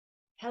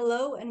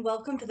Hello and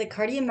welcome to the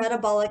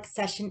Cardiometabolic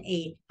Session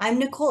 8. I'm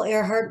Nicole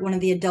Earhart, one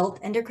of the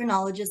adult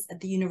endocrinologists at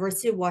the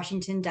University of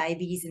Washington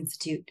Diabetes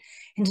Institute.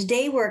 And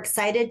today we're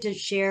excited to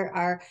share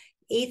our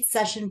 8th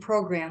session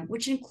program,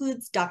 which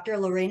includes Dr.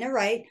 Lorena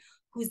Wright,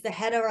 who's the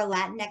head of our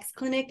Latinx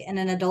clinic and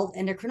an adult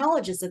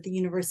endocrinologist at the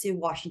University of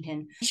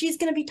Washington. She's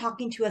going to be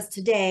talking to us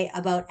today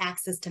about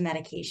access to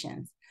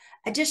medications.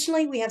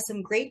 Additionally, we have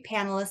some great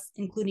panelists,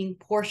 including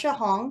Portia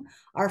Hong,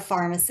 our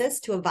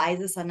pharmacist, to advise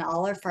us on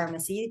all our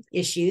pharmacy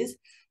issues.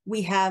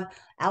 We have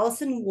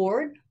Allison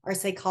Ward, our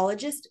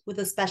psychologist with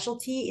a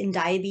specialty in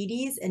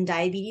diabetes and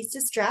diabetes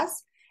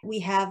distress. We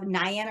have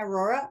Nyan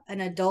Arora,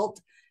 an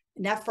adult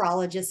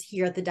nephrologist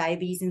here at the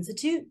Diabetes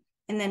Institute.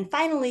 And then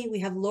finally, we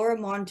have Laura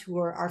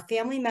Montour, our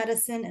family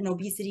medicine and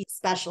obesity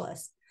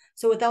specialist.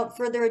 So without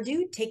further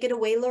ado, take it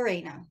away,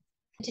 Lorena.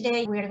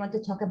 Today, we're going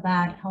to talk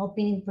about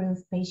helping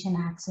improve patient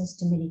access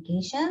to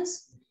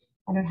medications.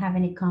 I don't have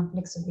any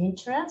conflicts of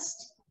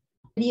interest.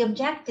 The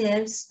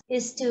objectives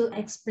is to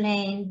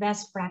explain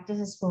best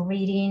practices for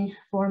reading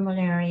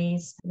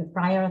formularies, the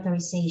prior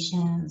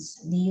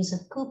authorizations, the use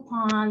of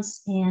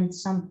coupons, and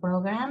some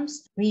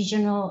programs,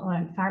 regional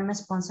or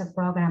pharma-sponsored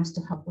programs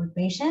to help with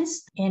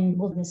patients. And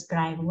we'll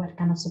describe what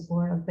kind of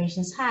support our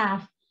patients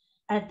have.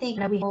 I think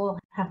that we all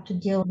have to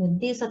deal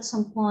with this at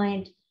some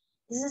point.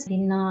 This is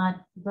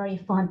not very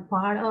fun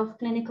part of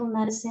clinical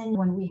medicine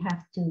when we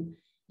have to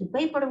do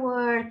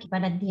paperwork,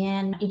 but at the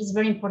end, it is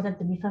very important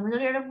to be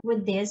familiar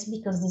with this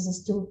because this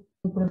is to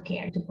improve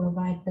care, to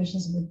provide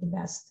patients with the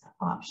best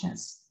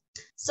options.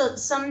 So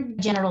some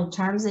general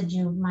terms that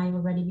you might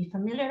already be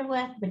familiar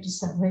with, but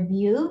just a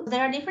review.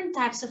 There are different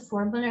types of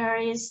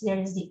formularies. There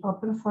is the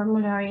open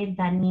formulary.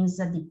 That means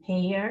that the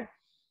payer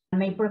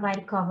may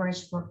provide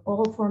coverage for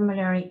all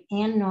formulary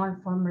and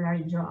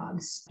non-formulary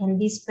drugs. And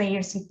these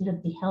payers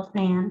include the health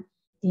plan,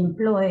 the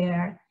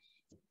employer,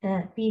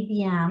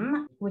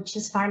 PBM, which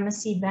is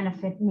pharmacy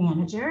benefit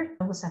manager.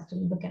 I was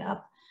actually look it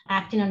up,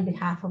 acting on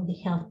behalf of the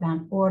health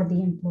plan or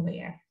the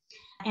employer.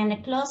 And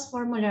a closed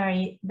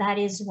formulary, that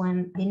is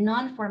when the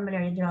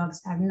non-formulary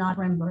drugs are not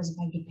reimbursed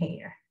by the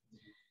payer.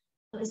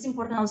 It's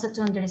important also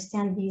to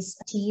understand these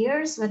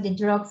tiers, what the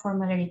drug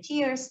formulary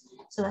tiers.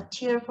 So a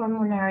tier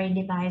formulary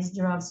divides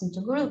drugs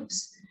into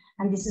groups,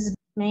 and this is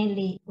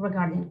mainly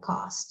regarding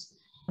cost.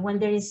 When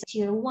there is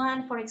tier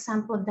 1, for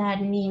example,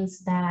 that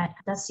means that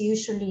that's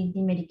usually the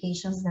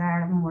medications that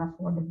are more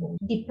affordable.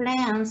 The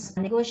plans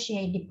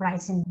negotiate the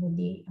pricing with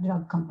the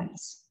drug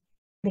companies.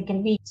 There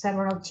can be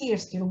several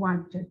tiers, tier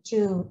 1, tier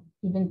 2,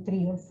 even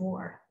 3 or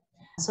 4.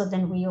 So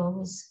then we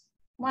always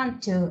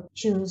want to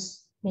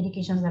choose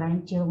medications that are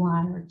in tier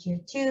 1 or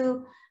tier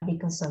 2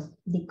 because of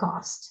the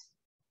cost.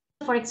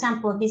 For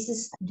example, this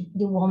is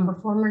the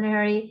Walmart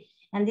formulary,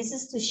 and this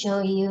is to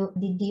show you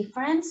the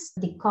difference,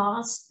 the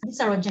cost. These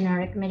are all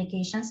generic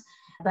medications,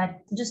 but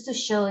just to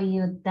show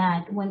you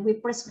that when we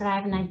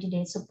prescribe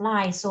 90-day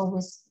supply, it's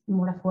always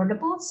more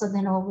affordable. So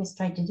then always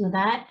try to do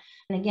that.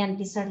 And again,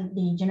 these are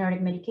the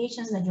generic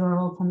medications that you're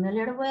all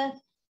familiar with.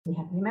 We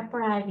have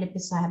glimepiride,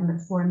 glipizide,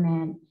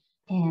 metformin,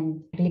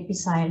 and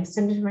glipizide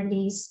extended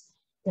release.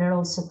 There are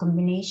also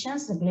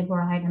combinations, the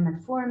glimepiride and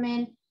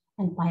metformin,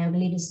 and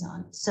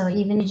pioglitazone. So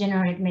even the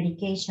generic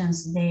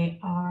medications, they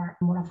are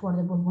more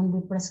affordable when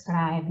we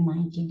prescribe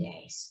 90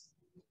 days.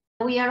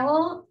 We are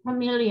all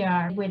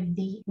familiar with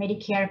the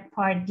Medicare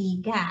Part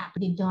D gap,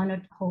 the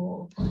donut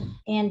hole.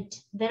 And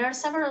there are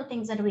several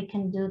things that we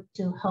can do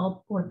to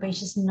help our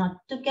patients not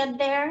to get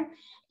there.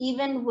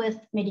 Even with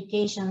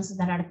medications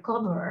that are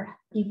covered,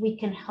 if we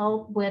can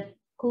help with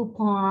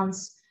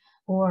coupons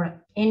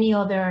or any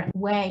other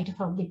way to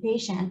help the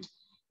patient,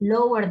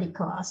 lower the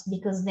cost,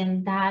 because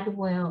then that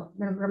will,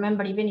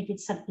 remember, even if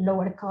it's a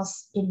lower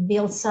cost, it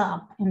builds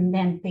up and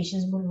then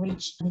patients will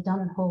reach the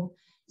donut hole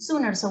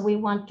sooner. So we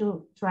want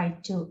to try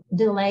to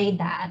delay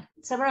that.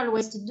 Several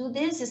ways to do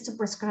this is to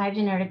prescribe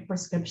generic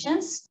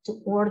prescriptions,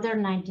 to order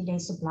 90-day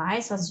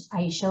supplies. As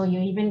I show you,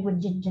 even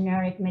with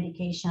generic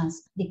medications,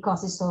 the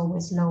cost is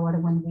always lower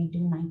when we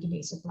do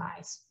 90-day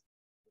supplies.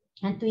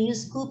 And to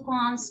use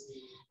coupons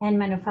and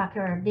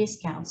manufacturer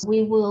discounts.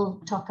 We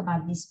will talk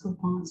about these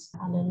coupons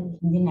a little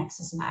in the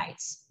next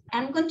slides.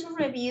 I'm going to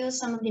review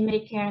some of the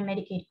Medicare and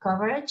Medicaid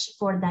coverage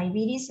for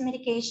diabetes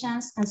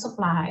medications and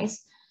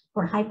supplies,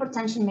 for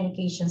hypertension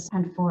medications,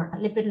 and for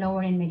lipid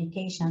lowering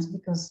medications,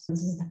 because this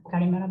is the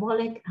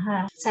cardiometabolic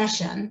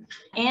session.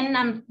 And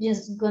I'm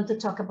just going to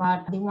talk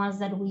about the ones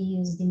that we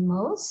use the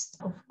most.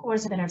 Of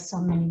course, there are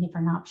so many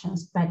different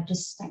options, but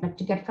just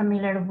to get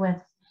familiar with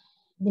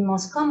the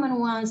most common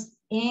ones,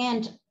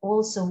 and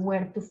also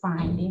where to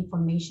find the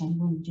information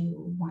when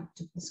you want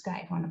to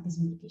prescribe one of these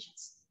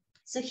medications.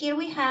 So here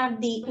we have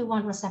the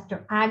GLP-1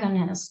 receptor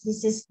agonist.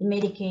 This is the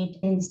Medicaid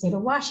in the state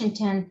of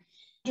Washington.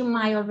 You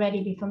might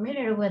already be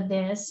familiar with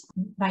this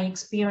by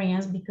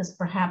experience because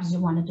perhaps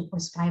you wanted to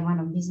prescribe one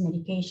of these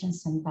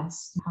medications, and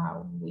that's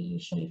how we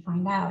usually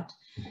find out.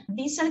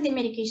 These are the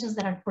medications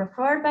that are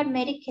preferred by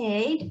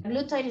Medicaid.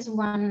 Glutide is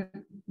one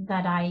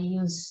that I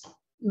use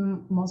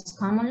most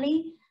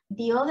commonly.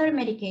 The other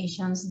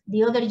medications,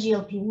 the other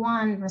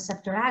GLP-1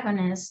 receptor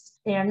agonists,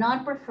 they are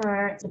not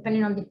preferred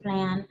depending on the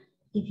plan.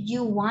 If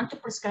you want to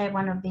prescribe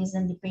one of these,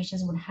 then the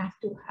patients would have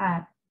to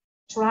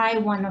try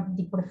one of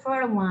the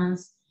preferred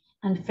ones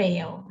and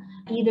fail,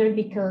 either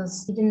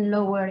because it didn't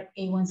lower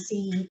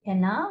A1C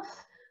enough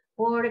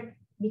or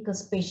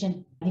because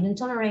patient didn't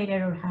tolerate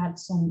it or had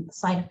some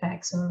side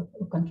effects or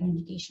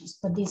contraindications.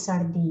 But these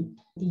are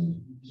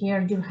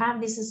here you have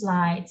these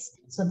slides,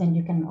 so then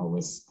you can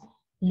always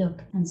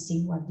look and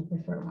see what the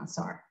preferred ones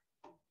are.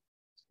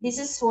 This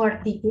is for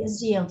the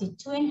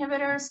SGLT2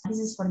 inhibitors. This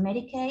is for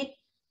Medicaid.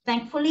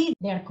 Thankfully,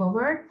 they're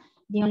covered.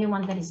 The only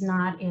one that is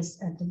not is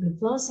the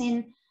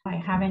gluflozin. I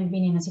haven't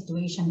been in a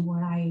situation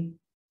where I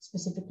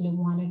specifically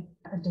wanted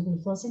the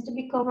gluflozin to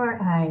be covered.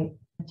 I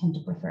tend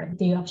to prefer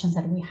the options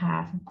that we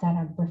have that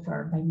are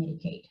preferred by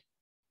Medicaid.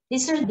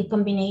 These are the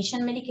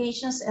combination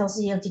medications,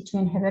 SGLT2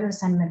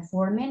 inhibitors and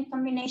metformin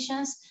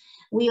combinations.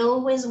 We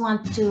always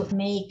want to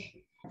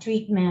make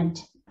treatment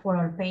for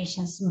our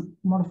patients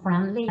more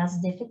friendly, less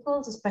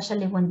difficult,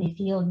 especially when they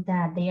feel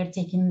that they are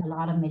taking a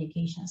lot of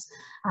medications.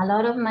 A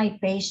lot of my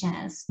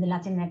patients, the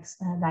Latinx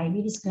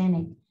diabetes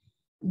clinic,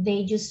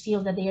 they just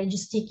feel that they are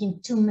just taking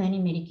too many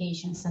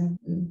medications, and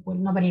well,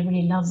 nobody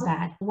really loves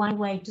that. One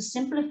way to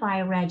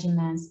simplify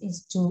regimens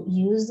is to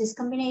use these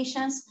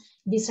combinations.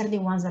 These are the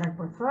ones that are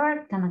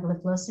preferred,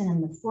 canagliflozin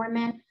and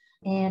metformin,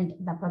 and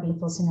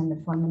dapagliflozin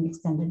and metformin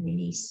extended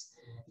release.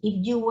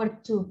 If you were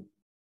to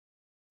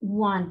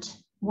want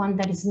one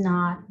that is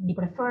not the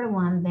preferred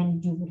one,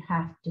 then you would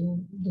have to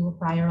do a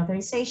prior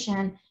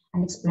authorization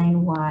and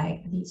explain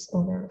why these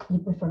other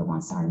preferred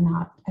ones are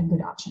not a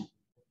good option.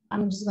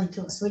 I'm just going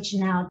to switch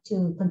now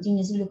to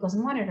continuous glucose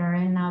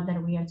monitoring now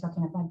that we are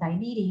talking about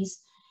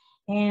diabetes.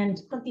 And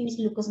continuous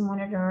glucose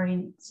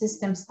monitoring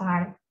systems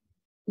are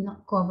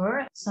not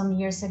covered. Some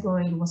years ago,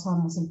 it was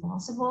almost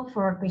impossible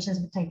for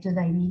patients with type 2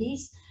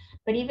 diabetes.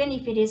 But even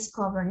if it is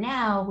covered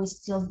now, we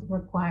still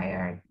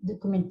require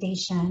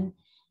documentation.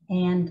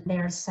 And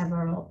there are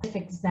several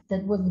effects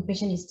that what the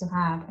patient needs to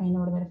have in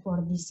order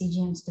for these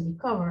CGMs to be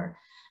covered.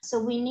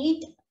 So we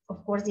need,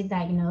 of course, the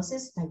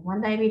diagnosis, type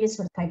 1 diabetes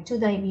or type 2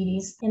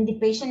 diabetes, and the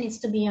patient needs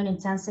to be on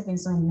intensive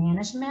insulin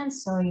management.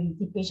 So if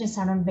the patients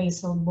are on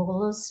basal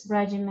bolus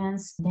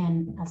regimens,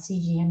 then a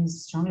CGM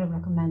is strongly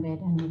recommended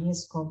and it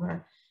is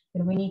covered.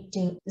 But we need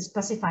to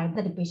specify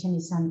that the patient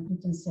is on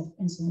intensive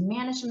insulin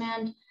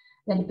management,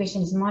 that the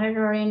patient is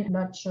monitoring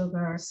blood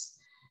sugars.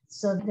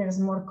 So there's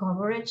more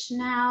coverage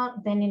now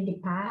than in the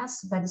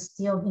past, but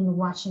still in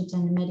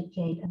Washington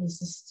Medicaid,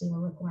 this is still a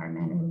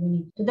requirement, and we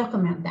need to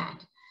document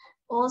that.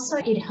 Also,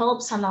 it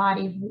helps a lot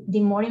if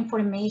the more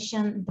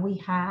information we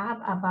have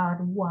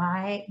about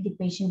why the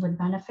patient would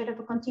benefit of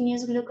a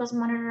continuous glucose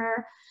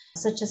monitor,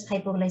 such as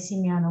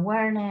hypoglycemia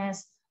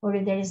unawareness, or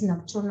if there is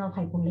nocturnal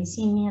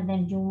hypoglycemia,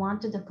 then you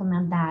want to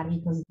document that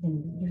because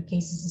then your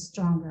case is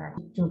stronger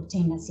to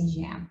obtain a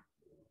CGM.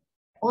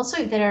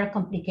 Also, if there are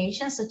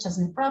complications such as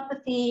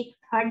nephropathy,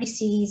 heart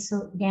disease,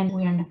 so again,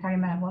 we are in a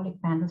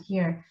cardiometabolic panel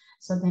here,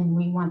 so then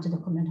we want to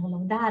document all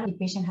of that. If the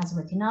patient has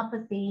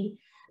retinopathy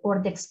or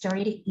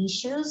dexterity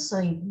issues, so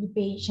if the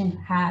patient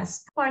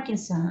has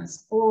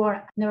Parkinson's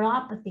or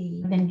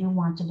neuropathy, then you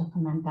want to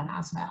document that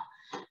as well.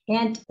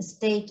 And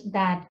state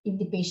that if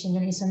the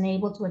patient is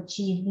unable to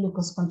achieve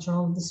glucose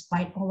control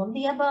despite all of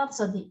the above,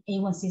 so the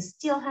A1C is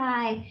still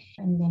high,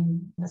 and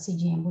then the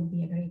CGM would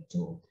be a great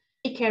tool.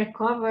 Medicare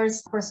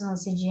covers personal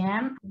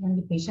CGM when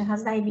the patient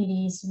has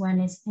diabetes,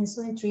 when it's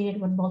insulin treated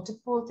with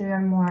multiple 3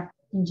 or more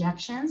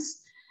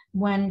injections,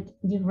 when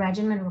the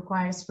regimen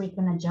requires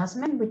frequent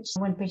adjustment, which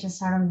when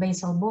patients are on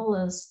basal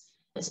bolus,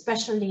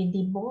 especially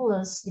the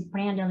bolus, the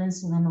prandial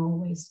insulin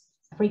always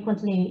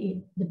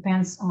frequently it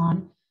depends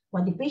on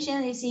what the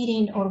patient is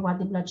eating or what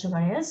the blood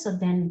sugar is. So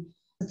then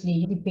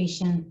the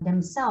patient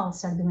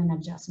themselves are doing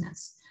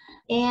adjustments.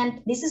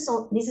 And this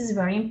is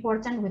very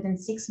important. Within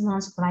 6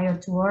 months prior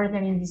to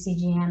ordering the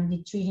CGM,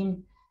 the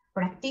treating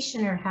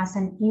practitioner has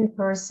an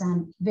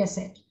in-person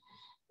visit.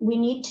 We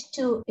need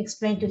to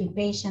explain to the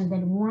patient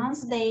that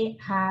once they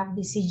have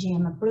the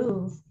CGM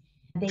approved,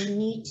 they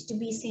need to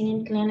be seen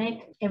in clinic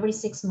every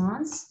 6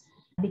 months,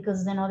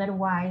 because then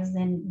otherwise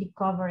then the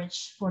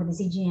coverage for the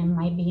CGM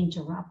might be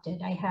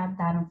interrupted. I had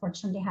that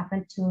unfortunately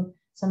happen to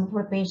some of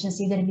our patients,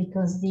 either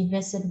because the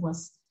visit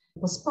was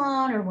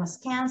postponed or was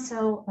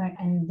canceled,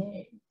 and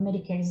the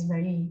Medicare is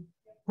very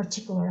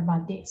particular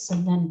about this. So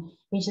then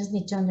patients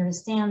need to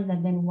understand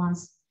that then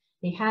once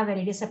they have it,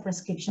 it is a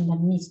prescription that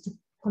needs to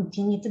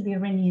continue to be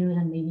renewed,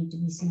 and they need to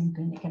be seen in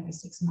clinic every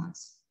 6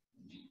 months.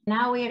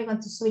 Now we are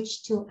going to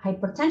switch to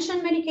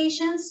hypertension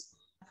medications.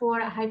 For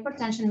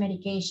hypertension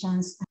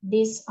medications,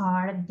 these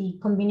are the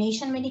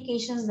combination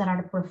medications that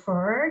are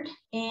preferred,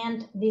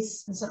 and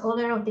this is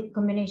other of the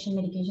combination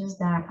medications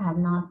that are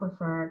not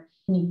preferred.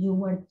 And if you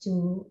were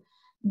to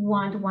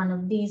want one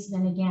of these,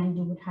 then again,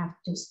 you would have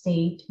to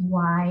state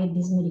why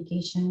these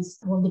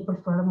medications, well, the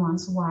preferred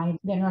ones, why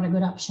they're not a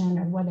good option,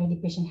 or whether the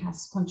patient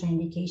has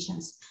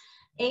contraindications.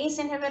 ACE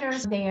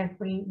inhibitors, they are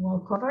pretty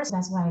well covered.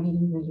 That's why I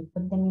didn't really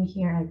put them in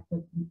here. I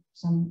put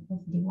some of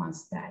the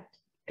ones that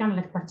kind of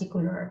like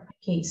particular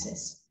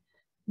cases.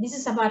 This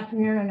is about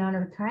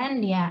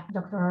neuronorepinephrine.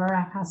 Dr.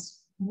 Aurora has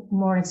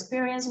more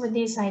experience with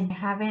this. I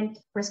haven't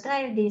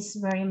prescribed this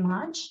very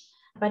much,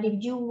 but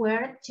if you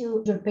were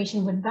to your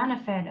patient with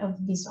benefit of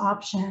this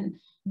option,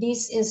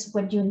 this is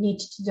what you need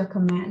to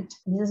document.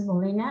 This is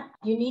Lorena.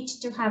 You need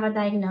to have a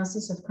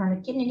diagnosis of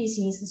chronic kidney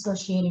disease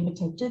associated with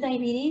type 2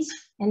 diabetes,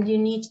 and you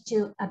need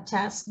to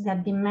attest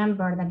that the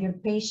member, that your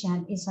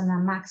patient is on a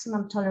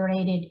maximum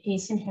tolerated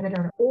ACE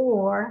inhibitor,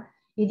 or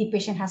if the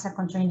patient has a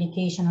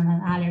contraindication or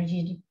an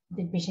allergy,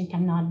 the patient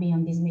cannot be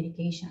on these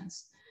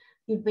medications.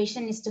 Your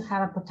patient needs to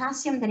have a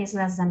potassium that is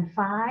less than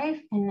 5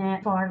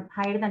 and for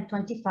higher than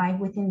 25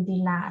 within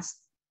the last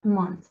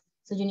month.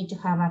 So you need to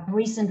have a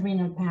recent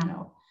renal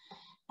panel.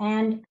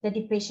 And that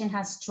the patient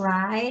has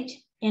tried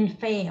and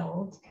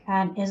failed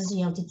an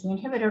SGLT2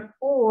 inhibitor,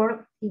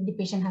 or if the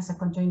patient has a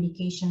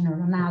contraindication or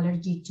an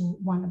allergy to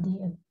one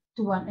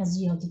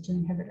SGLT2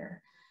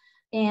 inhibitor.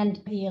 And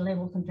the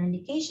label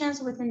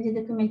contraindications within the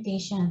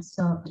documentation,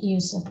 so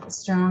use of a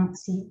strong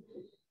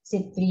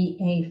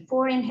CYP3A4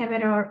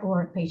 inhibitor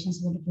or patients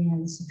with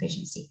renal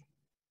insufficiency.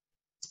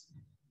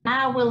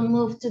 Now we'll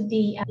move to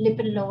the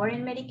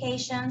lipid-lowering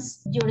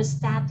medications.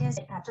 Statins,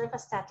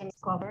 atorvastatin is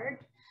covered.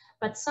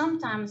 But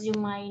sometimes you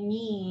might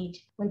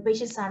need, when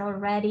patients are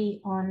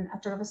already on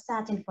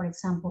atorvastatin, for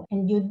example,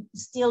 and you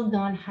still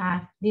don't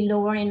have the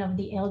lowering of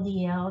the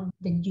LDL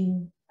that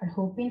you are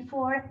hoping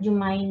for, you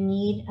might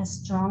need a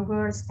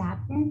stronger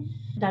statin.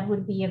 That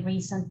would be a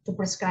reason to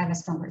prescribe a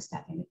stronger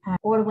statin.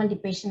 Or when the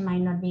patient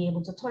might not be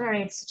able to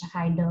tolerate such a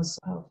high dose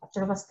of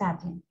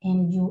atorvastatin,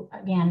 and you,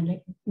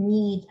 again,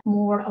 need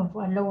more of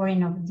a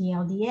lowering of the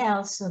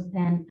LDL, so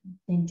then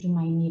you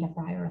might need a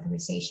prior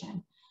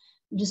authorization.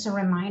 Just a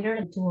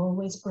reminder to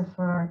always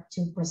prefer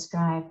to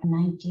prescribe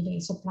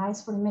 90-day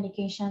supplies for the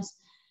medications.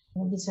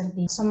 These are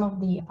some of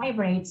the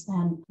fibrates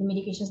and the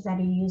medications that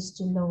are used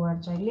to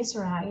lower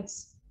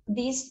triglycerides.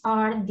 These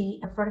are the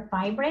preferred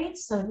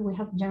fibrates. So we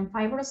have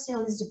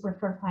gemfibrozil is the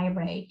preferred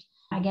fibrate,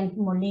 again,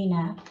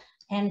 Molina.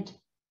 And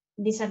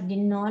these are the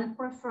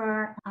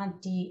non-preferred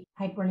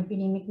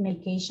anti-hyperlipidemic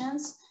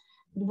medications.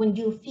 When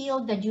you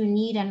feel that you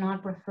need a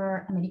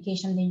non-preferred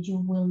medication, then you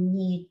will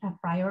need a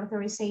prior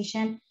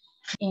authorization.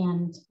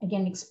 And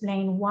again,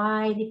 explain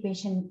why the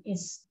patient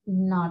is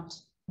not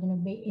going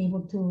to be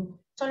able to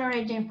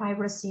tolerate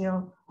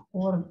gemfibrozil,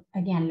 or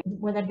again,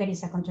 whether there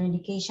is a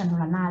contraindication or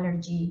an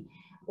allergy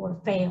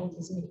or failed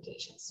these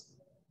medications.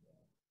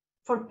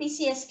 For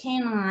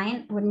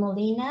PCSK9 with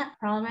Molina,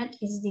 Prolamet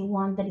is the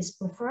one that is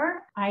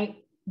preferred. I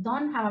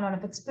don't have a lot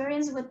of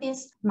experience with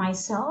this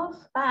myself,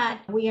 but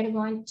we are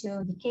going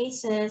to the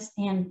cases,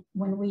 and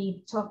when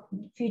we talk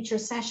future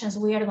sessions,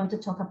 we are going to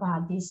talk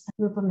about this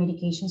group of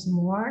medications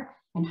more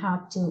and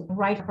how to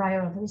write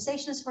prior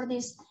authorizations for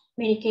these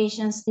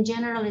medications. In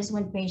general, is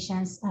when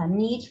patients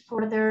need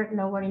further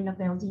lowering of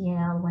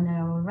LDL, when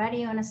they're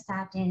already on a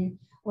statin,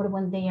 or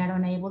when they are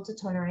unable to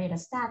tolerate a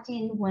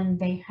statin, when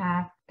they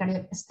have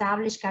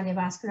established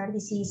cardiovascular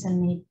disease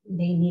and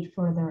they need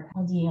further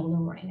LDL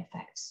lowering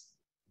effects.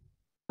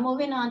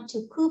 Moving on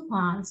to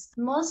coupons,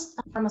 most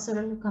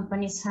pharmaceutical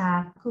companies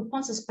have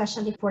coupons,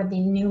 especially for the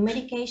new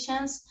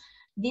medications.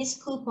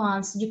 These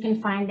coupons, you can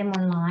find them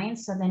online.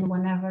 So then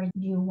whenever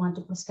you want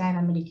to prescribe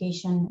a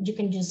medication, you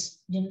can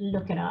just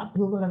look it up,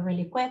 Google it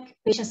really quick.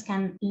 Patients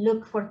can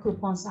look for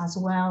coupons as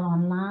well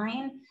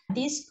online.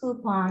 These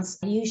coupons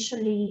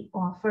usually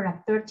offer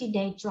a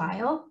 30-day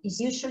trial. It's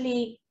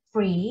usually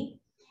free.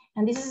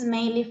 And this is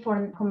mainly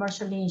for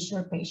commercially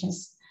insured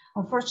patients.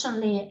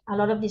 Unfortunately, a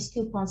lot of these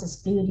coupons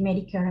exclude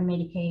Medicare and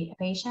Medicaid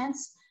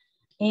patients.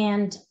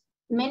 And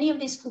many of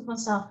these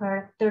coupons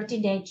offer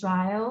 30-day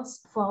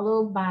trials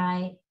followed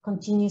by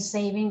continuous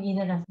saving,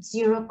 either a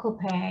zero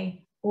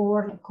copay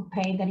or a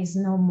copay that is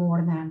no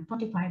more than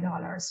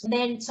 $25.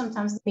 Then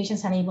sometimes the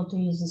patients are able to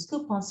use these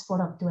coupons for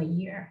up to a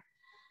year.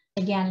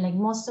 Again, like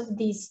most of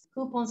these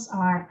coupons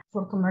are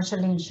for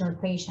commercially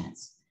insured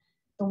patients.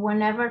 So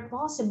whenever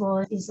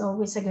possible, it's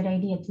always a good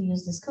idea to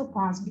use these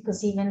coupons,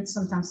 because even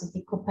sometimes if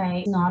the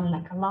copay is not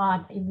like a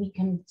lot, if we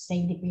can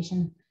save the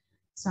patient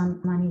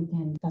some money,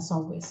 then that's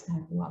always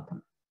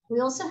welcome. We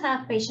also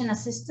have patient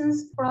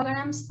assistance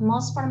programs.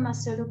 Most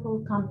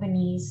pharmaceutical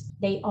companies,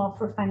 they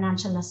offer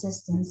financial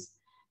assistance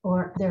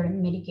for their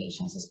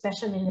medications,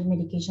 especially the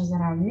medications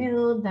that are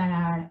new, that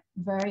are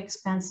very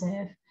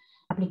expensive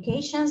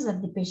applications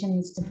that the patient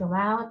needs to fill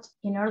out.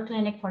 In our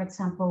clinic, for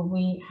example,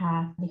 we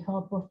have the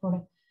help of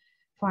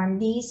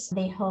PharmDs.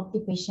 They help the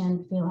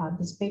patient fill out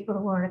these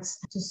paperwork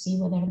to see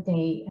whether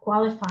they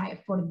qualify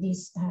for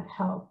this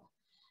help.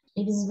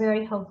 It is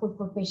very helpful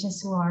for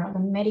patients who are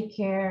on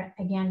Medicare,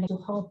 again, to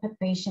help the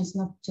patients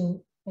not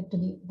to get to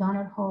the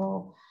donor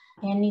hole,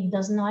 and it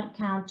does not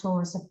count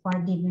towards a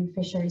Part D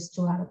beneficiaries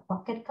to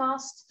out-of-pocket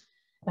cost.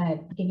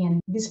 But again,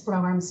 these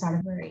programs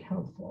are very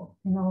helpful,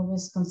 and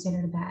always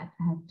consider that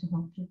to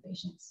help your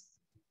patients.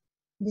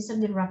 These are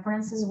the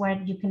references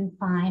where you can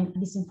find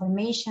this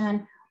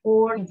information,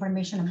 or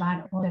information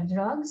about other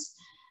drugs,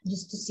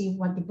 just to see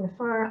what they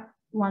prefer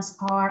ones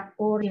are,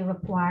 or the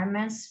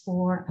requirements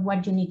for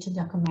what you need to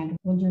document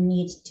when you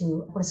need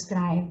to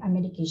prescribe a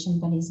medication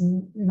that is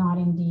not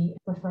in the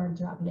preferred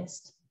drug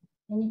list.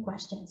 Any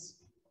questions?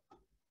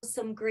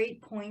 Some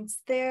great points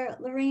there,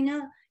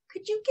 Lorena.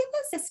 Could you give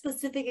us a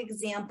specific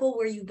example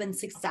where you've been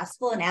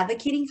successful in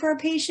advocating for a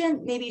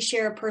patient? Maybe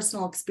share a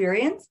personal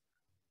experience?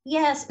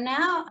 Yes,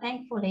 now,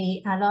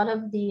 thankfully, a lot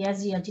of the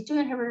SGLT2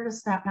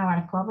 inhibitors now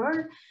are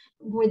covered.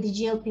 With the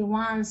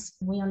GLP-1s,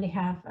 we only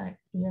have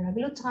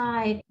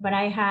liraglutide, but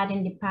I had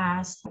in the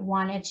past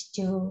wanted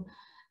to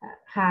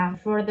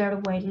have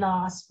further weight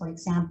loss, for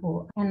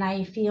example, and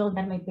I feel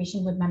that my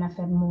patient would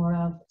benefit more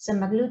of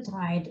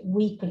semaglutide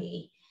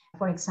weekly,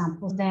 for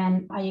example.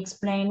 Then I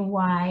explain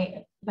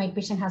why my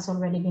patient has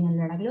already been on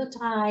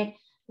liraglutide.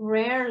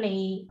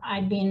 Rarely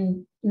I've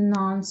been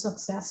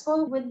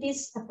non-successful with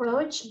this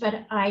approach,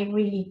 but I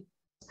really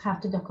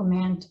have to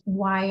document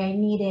why I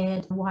need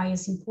it, why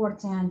it's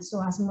important.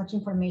 So as much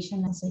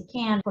information as I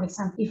can. For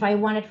example, if I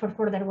wanted for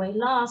further weight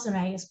loss, and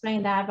I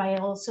explain that, but I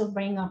also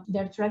bring up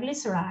their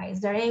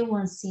triglycerides, their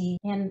A1C,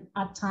 and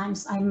at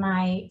times I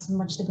might as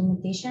much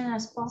documentation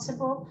as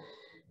possible.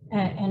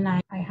 And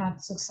I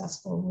have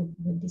successful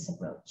with this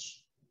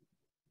approach.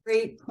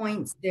 Great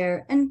points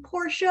there. And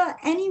Portia,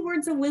 any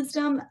words of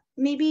wisdom,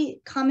 maybe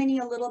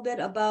commenting a little bit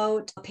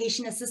about a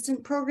patient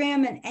assistant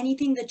program and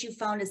anything that you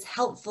found is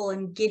helpful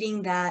in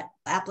getting that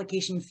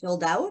application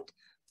filled out?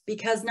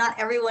 Because not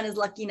everyone is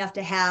lucky enough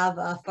to have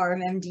a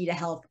PharmMD to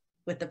help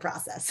with the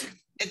process.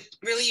 It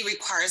really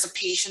requires a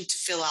patient to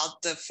fill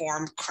out the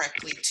form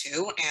correctly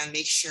too, and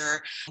make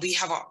sure we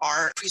have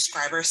our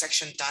prescriber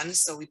section done.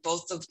 So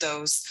both of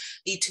those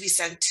need to be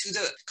sent to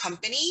the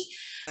company,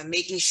 and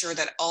making sure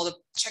that all the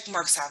check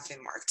marks have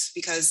been marked,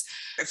 because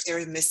if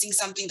they're missing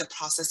something, the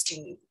process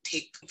can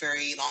take a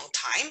very long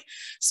time.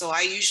 So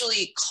I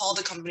usually call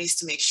the companies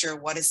to make sure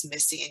what is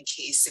missing in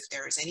case if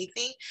there is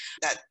anything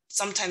that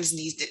sometimes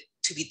needs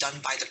to be done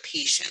by the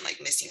patient, like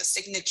missing a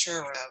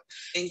signature or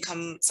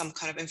income, some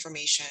kind of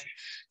information,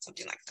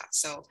 something like that.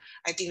 So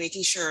I think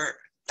making sure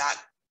that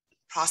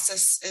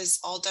process is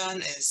all done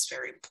is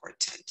very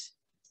important.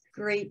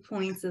 Great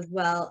points as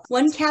well.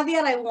 One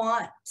caveat I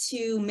want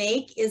to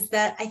make is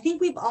that I think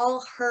we've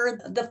all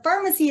heard the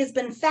pharmacy has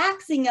been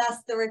faxing us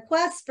the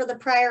request for the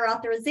prior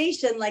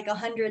authorization like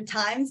 100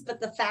 times,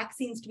 but the fax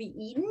seems to be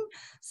eaten.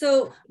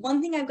 So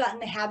one thing I've gotten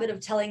the habit of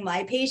telling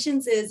my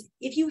patients is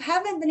if you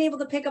haven't been able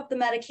to pick up the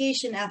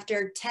medication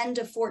after 10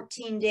 to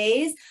 14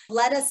 days,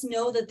 let us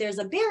know that there's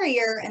a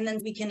barrier and then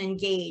we can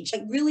engage.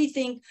 I really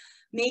think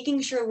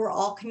making sure we're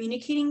all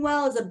communicating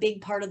well is a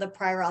big part of the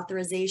prior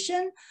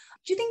authorization.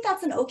 Do you think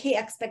that's an okay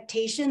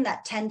expectation,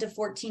 that 10 to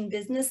 14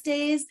 business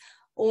days?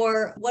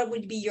 Or what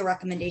would be your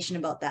recommendation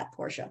about that,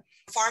 Portia?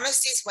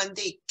 Pharmacies, when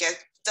they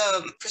get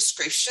the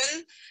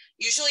prescription,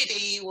 usually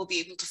they will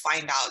be able to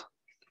find out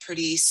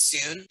pretty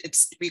soon. It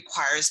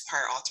requires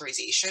prior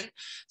authorization.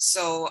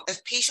 So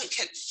if patient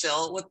can't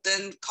fill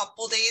within a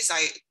couple days,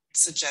 I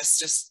suggest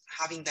just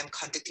having them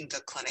contacting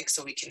the clinic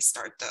so we can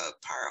start the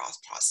prior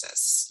auth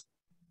process.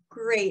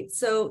 Great.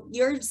 So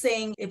you're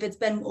saying if it's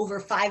been over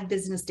 5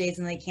 business days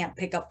and they can't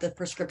pick up the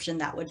prescription,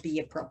 that would be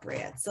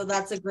appropriate. So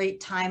that's a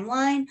great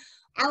timeline.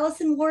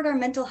 Allison Ward, our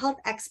mental health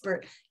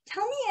expert,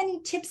 tell me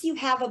any tips you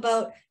have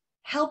about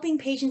helping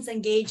patients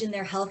engage in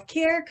their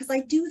healthcare, because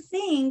I do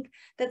think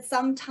that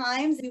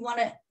sometimes we want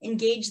to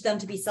engage them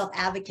to be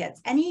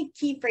self-advocates. Any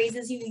key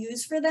phrases you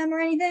use for them or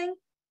anything?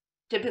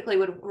 Typically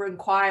would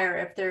require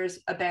if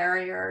there's a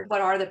barrier,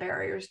 what are the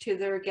barriers to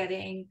their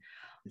getting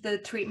the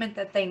treatment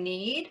that they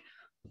need?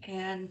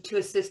 And to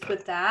assist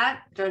with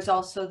that, there's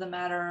also the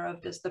matter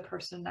of, does the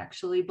person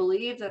actually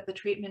believe that the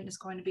treatment is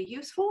going to be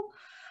useful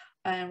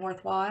and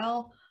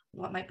worthwhile?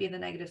 What might be the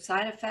negative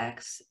side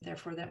effects?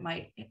 Therefore, that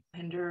might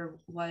hinder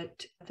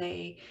what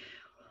they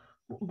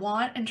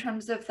want in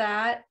terms of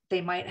that.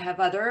 They might have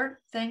other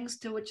things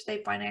to which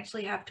they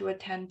financially have to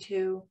attend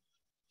to.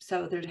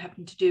 So they're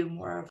having to do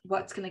more of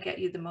what's going to get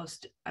you the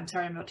most, I'm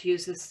sorry, I'm about to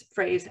use this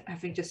phrase, I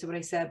think just what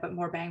I said, but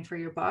more bang for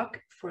your buck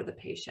for the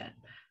patient.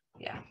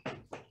 Yeah.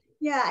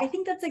 Yeah, I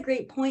think that's a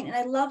great point. And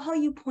I love how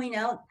you point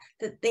out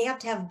that they have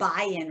to have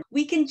buy-in.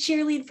 We can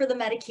cheerlead for the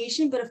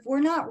medication, but if we're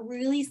not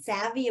really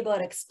savvy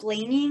about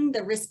explaining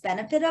the risk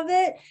benefit of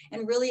it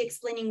and really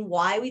explaining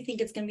why we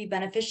think it's going to be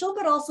beneficial,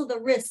 but also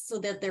the risks so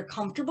that they're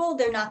comfortable,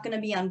 they're not going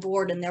to be on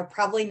board and they're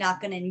probably not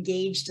going to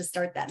engage to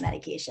start that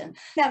medication.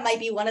 That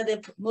might be one of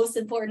the most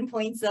important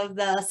points of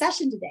the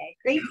session today.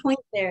 Great point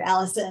there,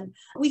 Allison.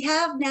 We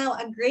have now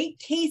a great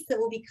case that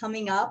will be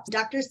coming up.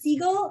 Dr.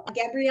 Siegel,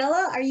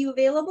 Gabriella, are you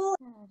available?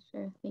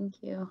 Sure, thank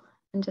you.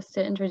 And just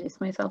to introduce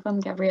myself, I'm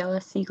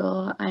Gabriella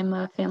Siegel. I'm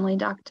a family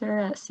doctor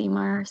at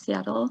CMAR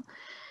Seattle.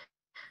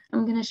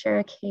 I'm going to share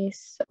a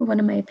case.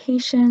 One of my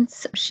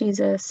patients, she's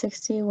a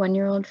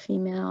 61-year-old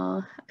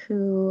female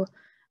who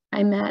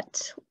I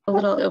met a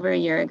little over a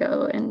year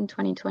ago in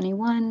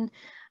 2021.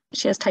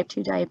 She has type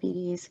 2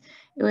 diabetes.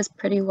 It was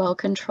pretty well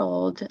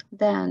controlled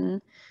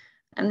then.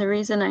 And the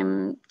reason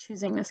I'm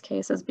choosing this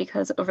case is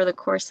because over the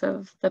course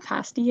of the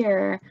past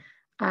year,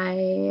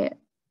 I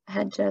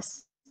had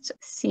just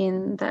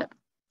seen that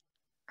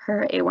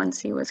her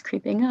A1C was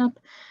creeping up,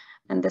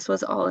 and this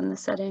was all in the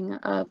setting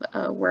of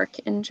a work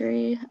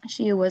injury.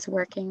 She was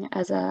working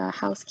as a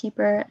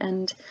housekeeper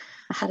and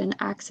had an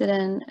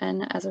accident,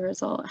 and as a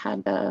result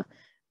had a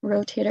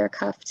rotator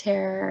cuff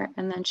tear,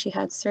 and then she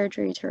had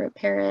surgery to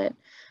repair it,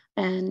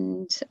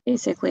 and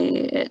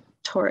basically it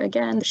tore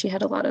again. She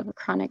had a lot of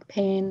chronic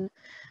pain,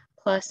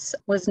 plus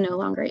was no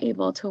longer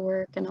able to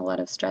work, and a lot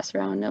of stress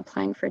around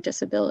applying for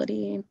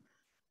disability,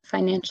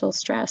 financial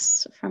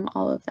stress from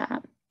all of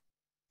that.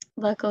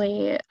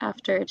 Luckily,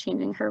 after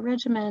changing her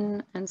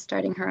regimen and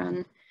starting her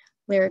on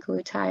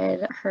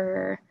liraglutide,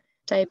 her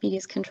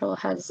diabetes control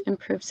has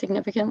improved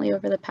significantly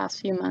over the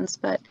past few months,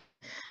 but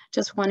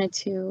just wanted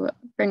to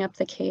bring up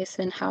the case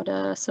and how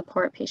to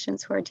support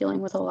patients who are dealing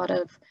with a lot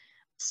of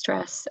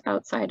stress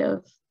outside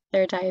of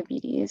their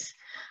diabetes.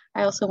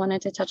 I also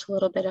wanted to touch a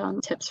little bit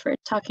on tips for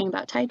talking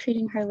about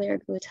titrating her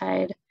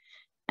liraglutide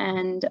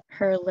and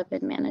her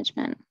lipid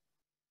management.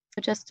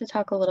 So just to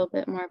talk a little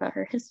bit more about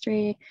her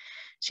history,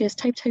 she has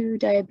type 2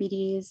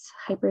 diabetes,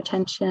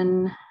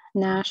 hypertension,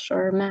 NASH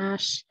or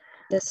MASH,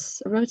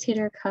 this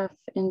rotator cuff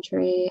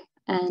injury,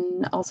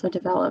 and also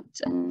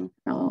developed an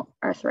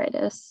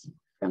arthritis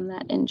from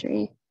that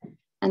injury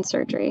and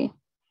surgery.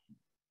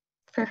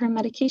 For her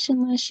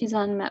medication list, she's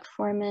on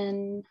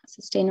metformin,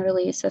 sustained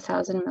release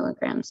 1,000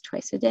 milligrams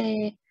twice a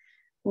day,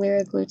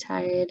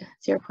 liraglutide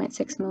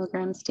 0.6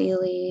 milligrams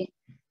daily,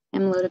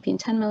 amlodipine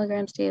 10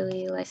 milligrams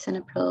daily,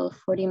 lisinopril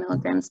 40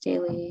 milligrams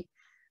daily.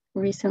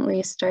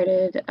 Recently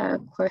started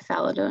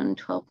chlorthalidone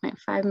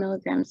 12.5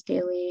 milligrams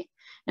daily,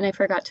 and I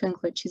forgot to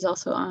include she's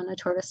also on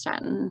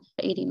atorvastatin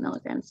 80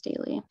 milligrams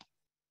daily.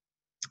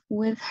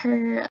 With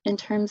her, in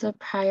terms of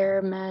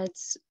prior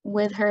meds,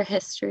 with her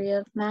history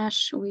of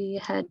MASH,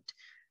 we had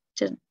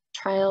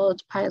trialed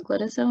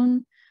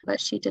pioglitazone, but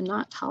she did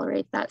not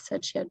tolerate that,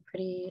 said she had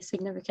pretty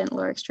significant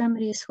lower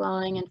extremity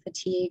swelling and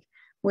fatigue,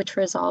 which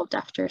resolved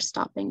after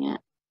stopping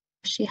it.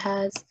 She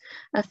has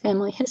a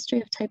family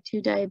history of type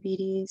 2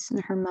 diabetes,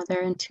 and her mother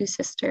and 2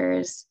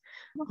 sisters.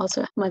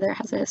 Also, her mother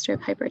has a history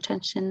of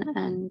hypertension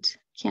and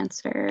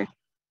cancer.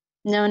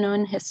 No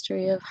known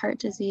history of heart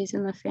disease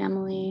in the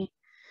family.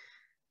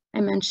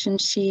 I mentioned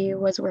she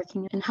was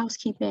working in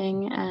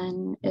housekeeping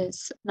and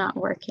is not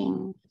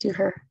working due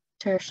to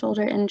her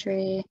shoulder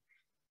injury.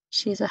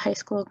 She's a high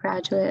school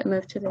graduate,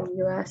 moved to the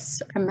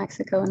US from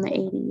Mexico in the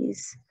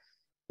 80s.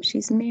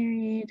 She's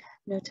married,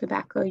 no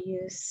tobacco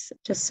use,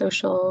 just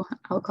social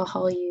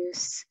alcohol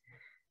use.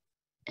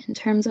 In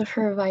terms of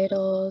her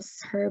vitals,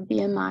 her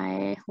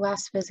BMI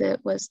last visit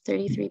was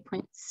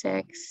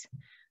 33.6.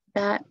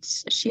 That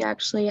she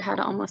actually had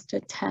almost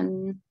a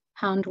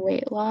 10-pound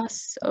weight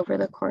loss over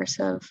the course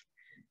of,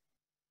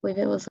 I believe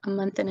it was a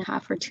month and a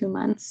half or 2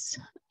 months.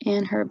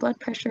 And her blood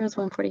pressure is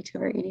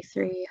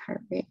 142/83,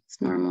 heart rate is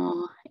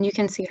normal. And you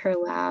can see her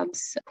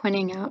labs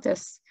pointing out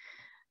this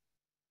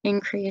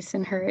increase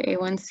in her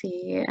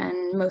A1C,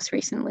 and most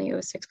recently it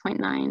was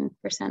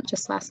 6.9%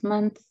 just last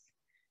month.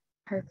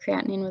 Her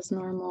creatinine was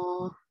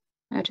normal.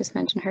 I just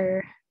mentioned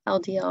her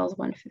LDL is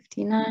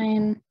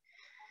 159,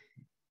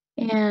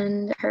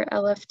 and her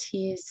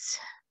LFTs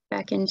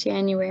back in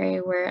January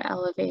were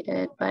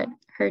elevated, but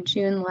her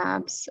June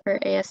labs are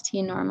AST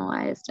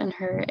normalized and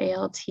her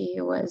ALT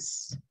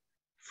was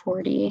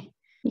 40.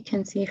 You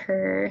can see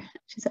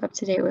she's up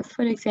to date with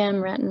foot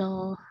exam,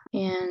 retinal,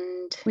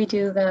 and we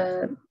do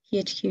the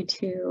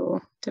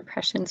PHQ-2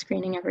 depression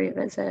screening every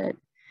visit,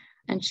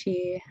 and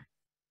she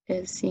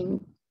is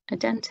seeing a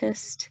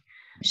dentist.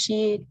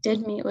 She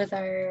did meet with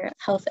our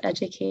health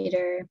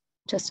educator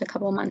just a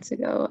couple months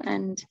ago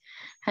and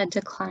had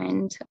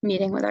declined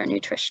meeting with our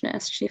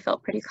nutritionist. She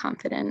felt pretty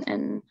confident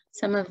in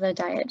some of the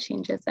diet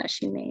changes that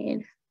she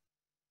made.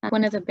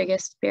 One of the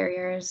biggest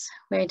barriers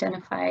we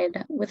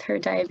identified with her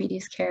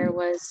diabetes care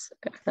was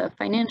the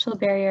financial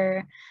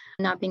barrier,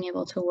 not being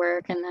able to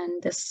work, and then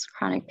this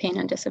chronic pain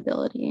and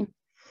disability.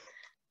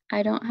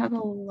 I don't have a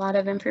lot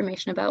of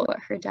information about what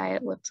her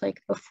diet looked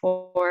like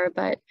before,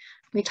 but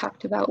we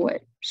talked about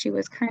what she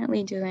was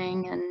currently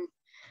doing, and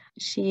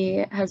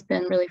she has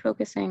been really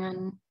focusing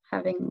on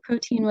having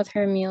protein with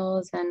her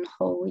meals and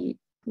whole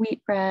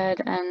wheat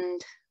bread,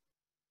 and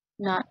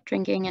not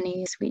drinking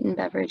any sweetened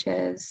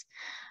beverages,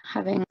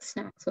 having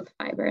snacks with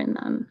fiber in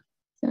them.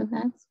 So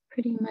that's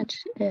pretty much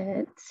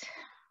it.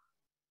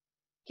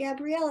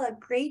 Gabriella,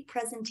 great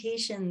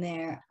presentation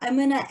there. I'm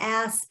going to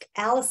ask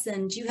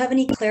Allison, do you have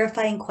any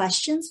clarifying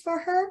questions for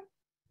her?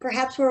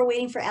 Perhaps we're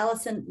waiting for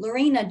Allison.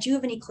 Lorena, do you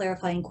have any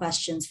clarifying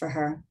questions for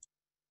her?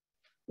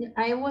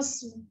 I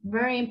was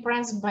very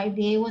impressed by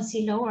the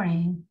A1C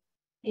lowering.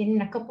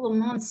 In a couple of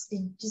months,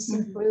 it just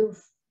improved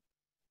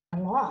a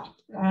lot.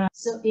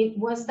 So it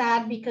was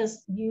that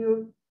because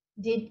you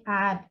did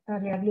add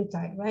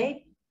liraglutide,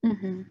 right?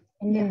 Mm-hmm.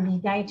 And then the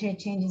dietary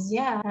changes.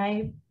 Yeah,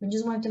 I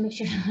just wanted to make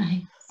sure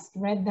I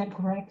read that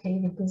correctly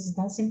because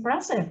that's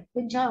impressive.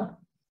 Good job.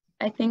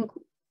 I think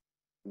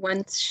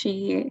once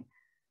she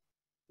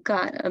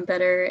got a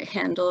better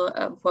handle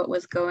of what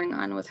was going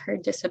on with her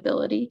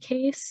disability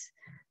case,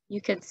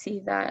 you could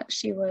see that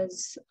she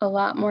was a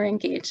lot more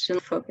engaged in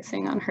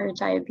focusing on her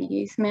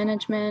diabetes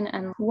management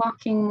and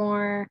walking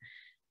more.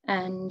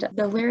 And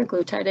the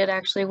liraglutide, it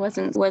actually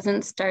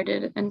wasn't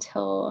started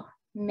until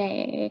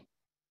May.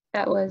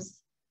 That was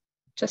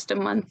just a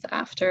month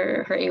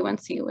after her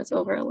A1C was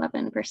over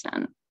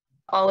 11%.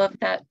 All of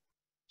that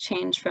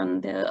change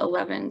from the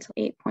 11 to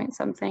 8 point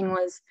something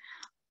was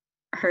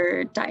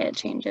her diet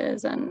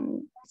changes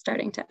and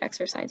starting to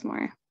exercise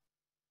more.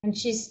 And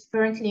she's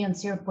currently on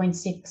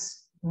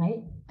 0.6,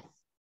 right?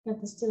 That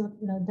is still a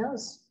low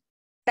dose.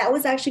 That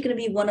was actually going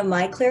to be one of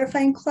my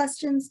clarifying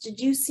questions. Did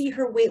you see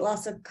her weight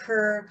loss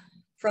occur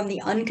from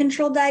the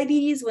uncontrolled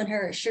diabetes when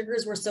her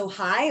sugars were so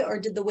high, or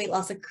did the weight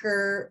loss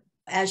occur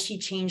as she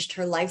changed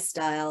her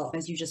lifestyle,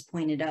 as you just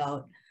pointed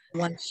out,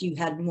 once you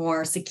had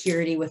more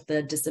security with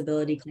the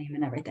disability claim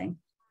and everything?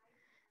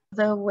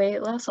 The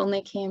weight loss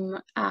only came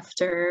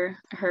after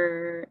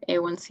her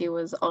A1C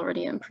was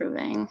already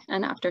improving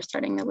and after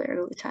starting the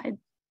liraglutide.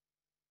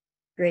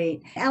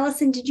 Great.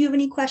 Allison, did you have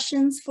any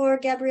questions for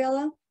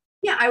Gabriella?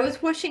 Yeah, I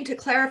was wishing to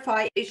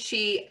clarify, is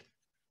she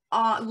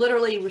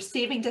literally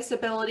receiving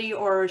disability,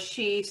 or is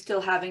she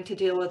still having to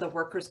deal with a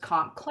workers'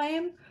 comp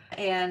claim?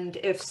 And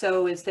if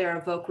so, is there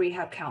a voc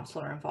rehab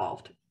counselor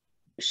involved?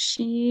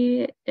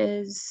 She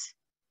is,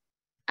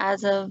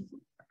 as of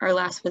our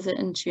last visit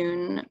in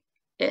June,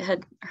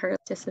 her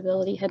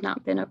disability had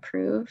not been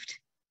approved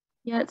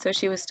yet, so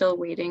she was still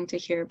waiting to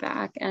hear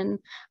back, and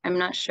I'm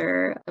not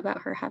sure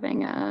about her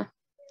having a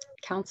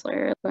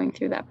counselor going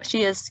through that, but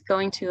she is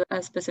going to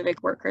a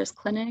specific workers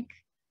clinic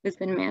who's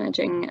been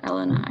managing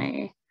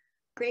L&I.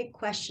 Great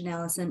question,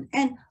 Allison.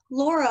 And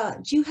Laura,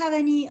 do you have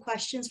any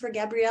questions for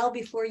Gabrielle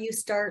before you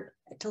start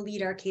to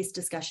lead our case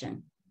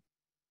discussion?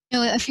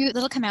 No, a few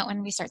that'll come out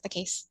when we start the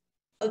case.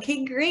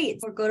 Okay, great.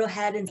 We'll go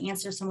ahead and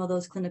answer some of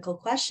those clinical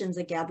questions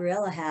that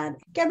Gabriella had.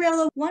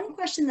 Gabriella, one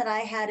question that I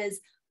had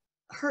is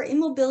her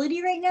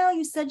immobility right now.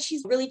 You said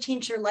she's really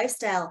changed her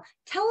lifestyle.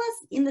 Tell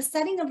us, in the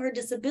setting of her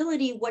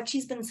disability, what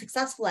she's been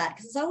successful at,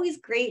 because it's always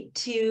great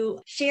to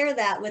share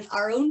that with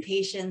our own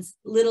patients,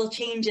 little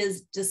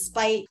changes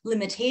despite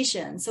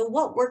limitations. So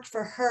what worked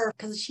for her,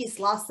 because she's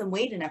lost some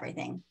weight and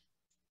everything?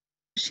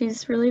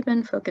 She's really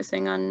been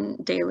focusing on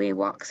daily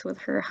walks with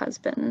her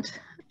husband.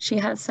 She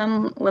has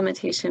some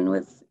limitation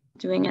with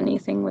doing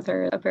anything with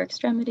her upper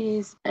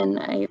extremities, and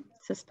I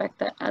suspect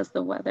that as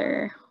the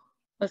weather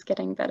was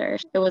getting better,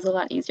 it was a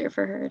lot easier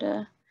for her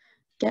to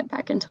get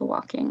back into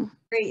walking.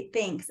 Great,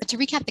 thanks. To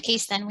recap the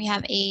case then, we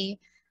have a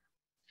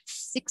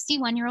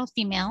 61-year-old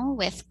female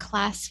with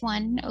class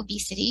 1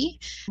 obesity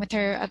with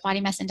a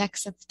body mass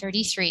index of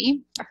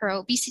 33. Her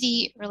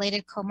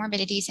obesity-related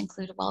comorbidities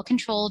include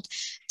well-controlled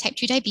type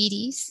 2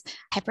 diabetes,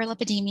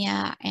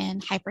 hyperlipidemia,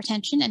 and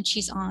hypertension, and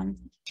she's on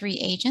 3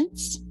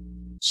 agents.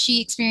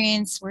 She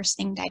experienced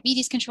worsening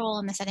diabetes control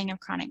in the setting of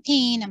chronic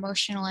pain,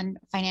 emotional and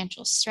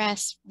financial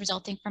stress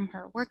resulting from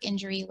her work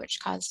injury, which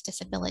caused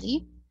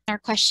disability. Our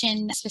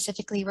question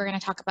specifically, we're going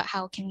to talk about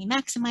how can we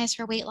maximize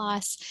her weight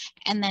loss,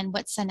 and then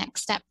what's the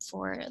next step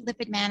for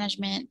lipid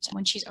management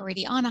when she's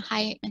already on a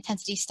high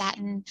intensity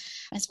statin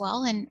as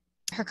well, and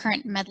her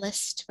current med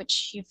list,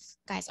 which you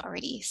guys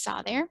already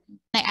saw there.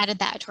 I added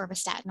that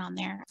atorvastatin on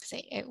there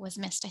because it was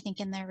missed, I think,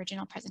 in the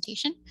original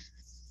presentation.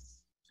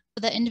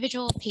 The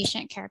individual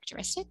patient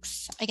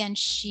characteristics, again,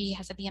 she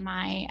has a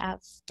BMI of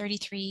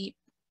 33.6,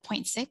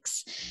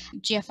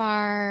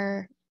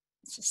 GFR,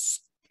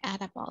 just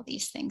add up all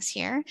these things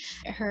here.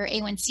 Her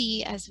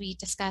A1C, as we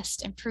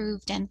discussed,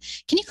 improved. And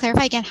can you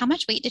clarify again, how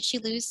much weight did she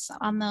lose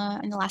in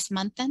the last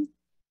month then?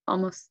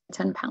 Almost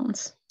 10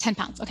 pounds. 10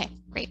 pounds, okay,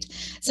 great.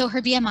 So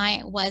her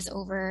BMI was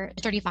over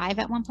 35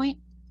 at one point?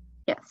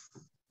 Yes.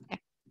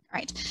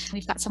 Right.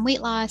 We've got some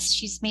weight loss.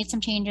 She's made some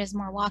changes,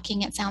 more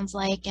walking, it sounds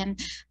like, and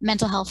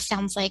mental health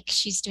sounds like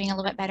she's doing a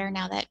little bit better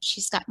now that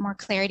she's got more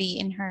clarity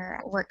in her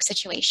work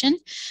situation.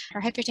 Her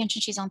hypertension,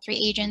 she's on 3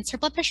 agents. Her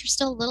blood pressure is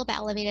still a little bit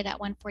elevated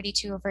at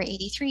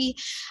 142/83,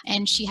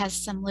 and she has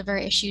some liver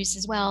issues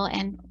as well.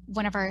 And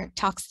one of our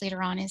talks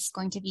later on is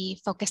going to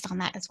be focused on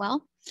that as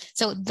well.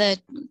 So the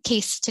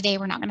case today,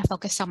 we're not going to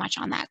focus so much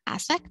on that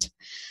aspect.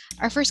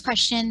 Our first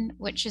question,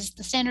 which is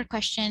the standard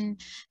question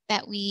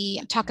that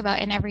we talk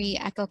about in every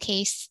echo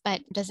case,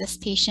 but does this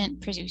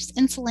patient produce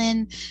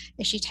insulin?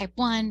 Is she type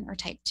 1 or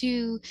type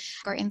 2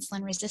 or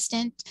insulin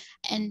resistant?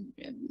 And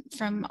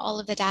from all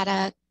of the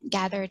data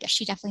gathered,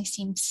 she definitely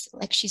seems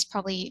like she's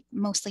probably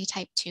mostly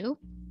type 2.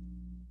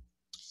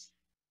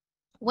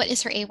 What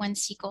is her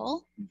A1C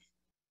goal?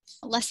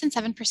 Less than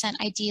 7%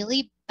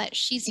 ideally, but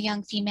she's a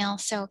young female.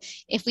 So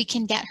if we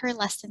can get her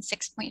less than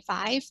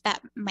 6.5,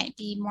 that might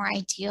be more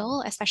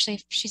ideal, especially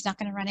if she's not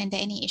going to run into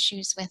any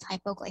issues with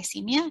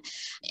hypoglycemia.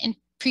 In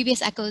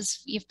previous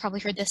echoes, you've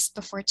probably heard this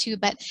before too,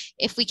 but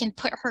if we can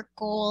put her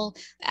goal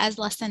as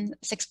less than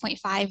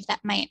 6.5, that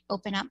might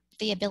open up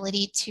the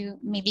ability to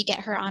maybe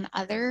get her on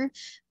other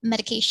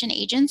medication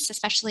agents,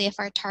 especially if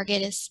our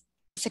target is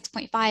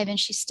 6.5 and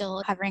she's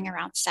still hovering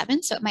around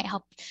 7, so it might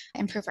help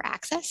improve her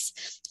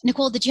access.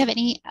 Nicole, did you have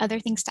any other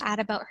things to add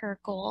about her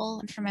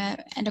goal from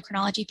an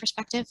endocrinology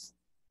perspective?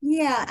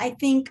 Yeah, I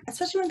think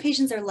especially when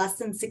patients are less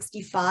than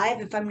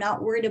 65, if I'm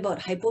not worried about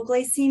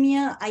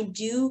hypoglycemia, I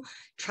do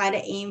try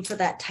to aim for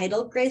that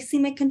tidal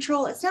glycemic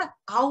control. It's not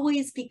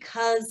always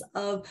because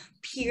of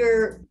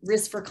pure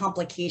risk for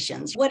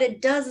complications. What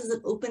it does is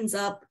it opens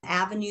up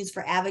avenues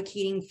for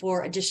advocating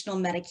for additional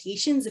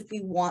medications if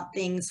we want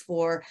things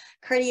for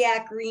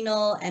cardiac,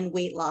 renal, and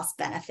weight loss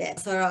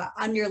benefits. So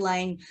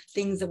underlying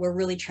things that we're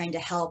really trying to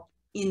help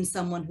in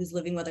someone who's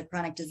living with a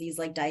chronic disease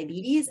like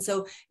diabetes.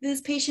 So this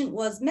patient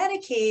was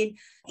Medicaid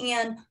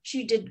and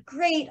she did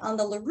great on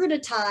the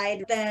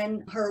liraglutide,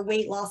 then her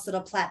weight loss sort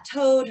of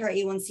plateaued, her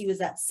A1C was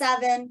at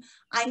 7.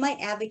 I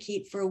might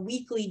advocate for a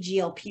weekly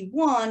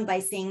GLP-1 by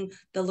saying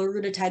the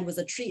liraglutide was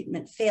a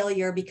treatment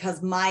failure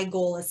because my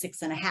goal is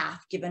 6.5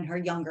 given her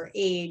younger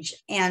age.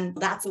 And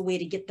that's a way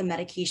to get the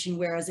medication.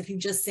 Whereas if you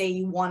just say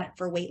you want it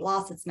for weight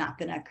loss, it's not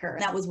going to occur.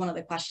 That was one of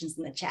the questions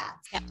in the chat.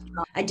 Yep.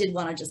 I did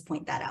want to just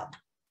point that out.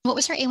 What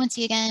was her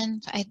A1C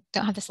again? I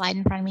don't have the slide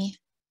in front of me.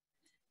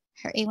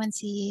 Her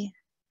A1C.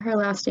 Her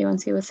last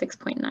A1C was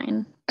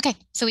 6.9. Okay,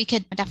 so we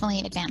could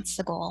definitely advance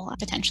the goal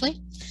potentially.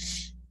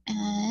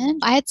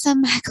 And I had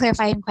some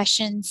clarifying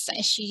questions.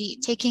 Is she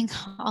taking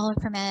all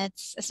of her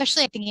meds,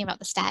 especially thinking about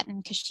the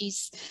statin because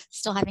she's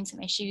still having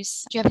some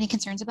issues? Do you have any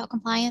concerns about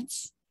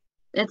compliance?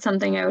 It's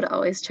something I would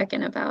always check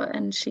in about,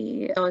 and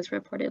she always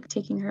reported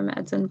taking her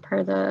meds, and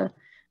per the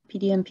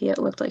PDMP, it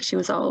looked like she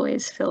was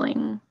always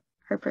filling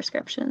her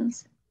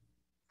prescriptions.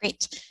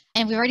 Great.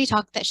 And we've already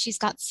talked that she's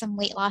got some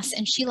weight loss,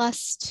 and she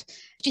lost,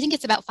 do you think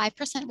it's about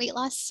 5% weight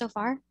loss so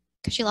far?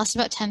 Because she lost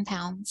about 10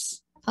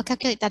 pounds. I'll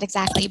calculate that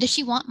exactly. Does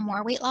she want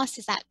more weight loss?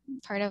 Is that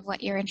part of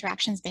what your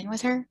interaction's been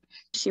with her?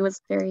 She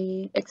was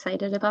very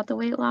excited about the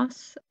weight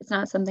loss. It's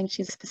not something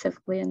she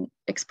specifically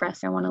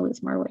expressed, I want to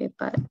lose more weight,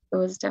 but it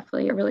was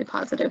definitely a really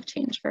positive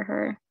change for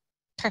her.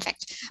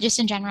 Perfect. Just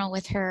in general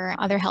with her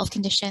other health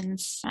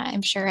conditions,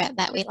 I'm sure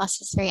that weight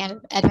loss is very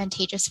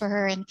advantageous for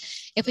her. And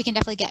if we can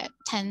definitely get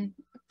 10%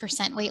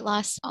 weight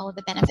loss, all of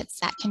the benefits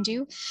that can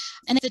do.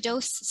 And the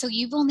dose, so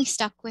you've only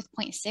stuck with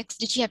 0.6.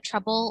 Did she have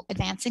trouble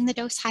advancing the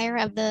dose higher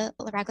of the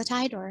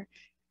liraglutide or?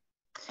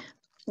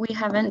 We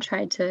haven't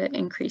tried to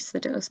increase the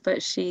dose,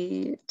 but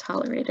she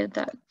tolerated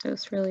that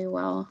dose really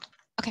well.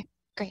 Okay,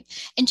 great.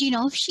 And do you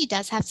know if she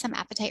does have some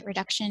appetite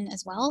reduction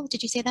as well?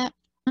 Did you say that?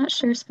 Not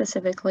sure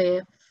specifically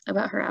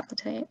about her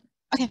appetite.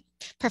 Okay,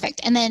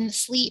 perfect. And then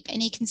sleep,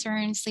 any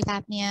concerns, sleep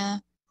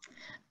apnea?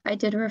 I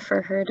did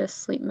refer her to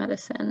sleep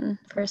medicine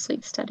for a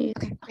sleep study.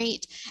 Okay,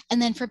 great.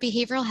 And then for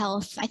behavioral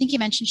health, I think you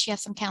mentioned she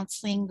has some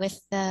counseling with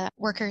the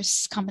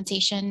workers'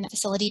 compensation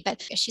facility,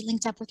 but is she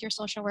linked up with your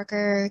social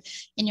worker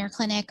in your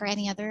clinic or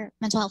any other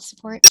mental health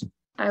support?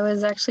 I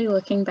was actually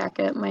looking back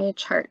at my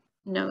chart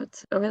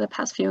notes over the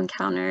past few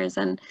encounters,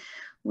 and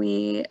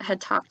we had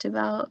talked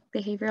about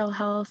behavioral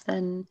health,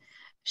 and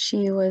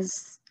she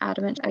was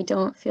adamant, I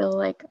don't feel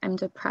like I'm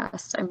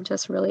depressed. I'm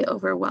just really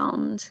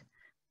overwhelmed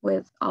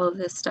with all of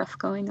this stuff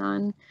going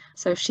on.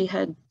 So she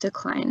had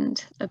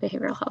declined a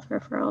behavioral health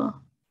referral.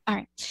 All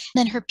right.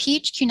 Then her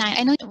PHQ-9,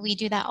 I know we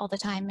do that all the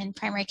time in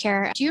primary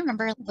care. Do you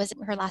remember, was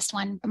her last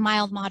one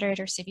mild, moderate,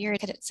 or severe?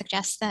 Could it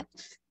suggest that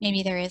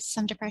maybe there is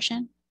some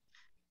depression?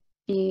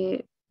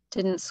 She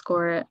didn't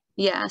score it.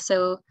 Yeah,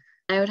 so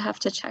I would have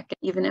to check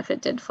even if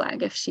it did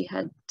flag if she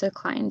had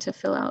declined to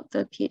fill out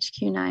the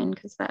PHQ-9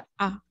 because that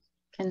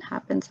can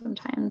happen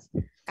sometimes.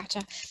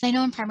 Gotcha. I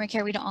know in primary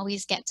care, we don't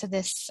always get to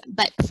this,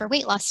 but for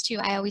weight loss too,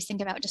 I always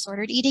think about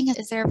disordered eating.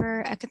 Is there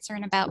ever a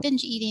concern about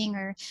binge eating,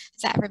 or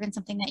has that ever been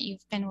something that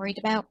you've been worried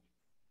about?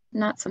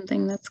 Not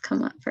something that's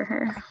come up for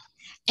her.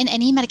 And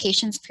any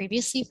medications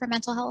previously for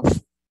mental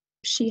health?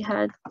 She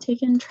had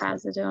taken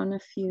trazodone a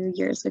few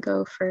years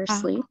ago for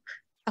sleep.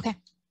 Okay.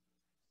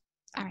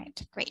 All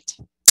right, great.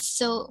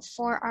 So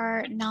for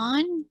our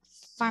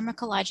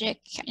non-pharmacologic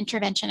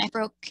intervention, I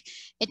broke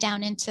it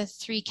down into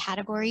 3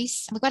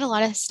 categories. We've got a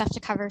lot of stuff to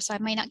cover, so I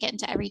might not get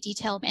into every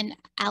detail. And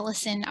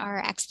Allison, our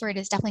expert,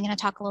 is definitely going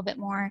to talk a little bit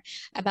more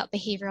about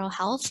behavioral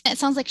health. It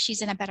sounds like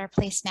she's in a better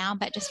place now,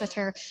 but just with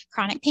her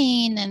chronic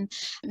pain and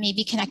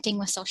maybe connecting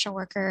with social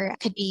worker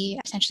could be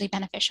potentially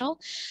beneficial.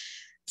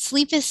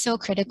 Sleep is so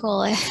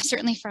critical,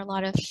 certainly for a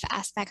lot of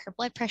aspects, her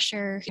blood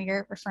pressure,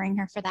 you're referring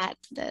her for that,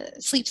 the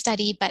sleep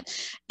study, but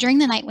during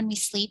the night when we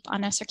sleep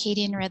on a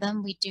circadian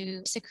rhythm, we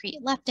do secrete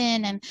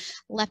leptin, and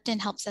leptin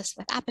helps us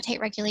with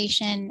appetite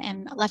regulation,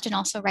 and leptin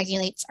also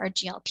regulates our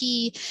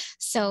GLP.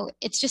 So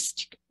it's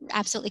just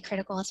absolutely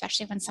critical,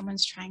 especially when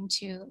someone's trying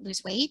to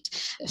lose weight.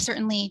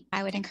 Certainly,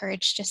 I would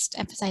encourage just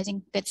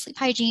emphasizing good sleep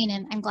hygiene,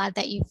 and I'm glad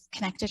that you've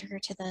connected her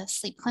to the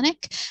sleep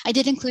clinic. I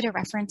did include a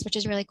reference, which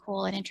is really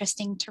cool and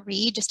interesting to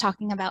read, just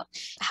talking about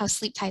how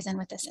sleep ties in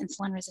with this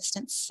insulin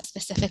resistance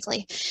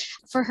specifically.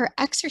 For her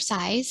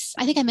exercise,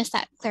 I think I missed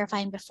that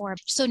clarifying before.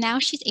 So now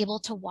she's able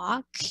to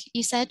walk,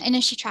 you said, and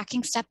is she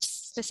tracking steps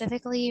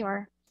specifically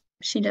or?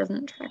 She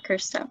doesn't track her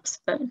steps,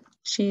 but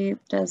she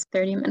does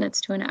 30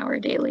 minutes to an hour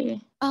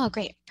daily. Oh,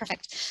 great.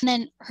 Perfect. And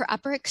then her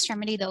upper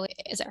extremity, though,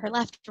 is it her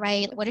left,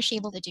 right? What is she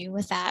able to do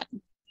with that?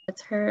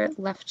 It's her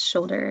left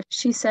shoulder.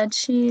 She said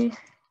she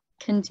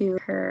can do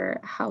her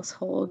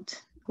household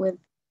with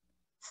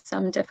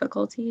some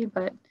difficulty,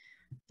 but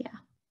yeah,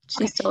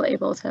 she's still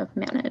able to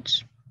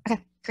manage.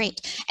 Okay,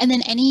 great. And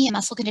then any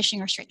muscle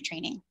conditioning or strength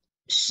training?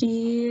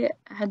 She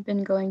had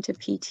been going to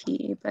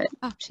PT, but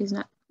she's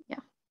not.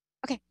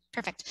 Okay,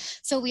 perfect.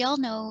 So we all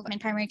know in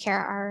primary care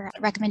our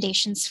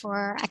recommendations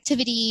for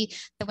activity,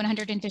 the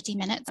 150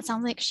 minutes. It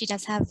sounds like she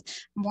does have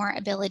more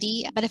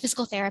ability, but a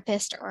physical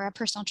therapist or a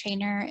personal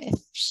trainer, if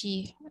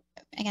she,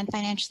 again,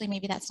 financially,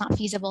 maybe that's not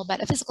feasible,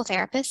 but a physical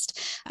therapist,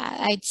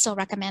 I'd still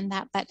recommend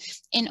that. But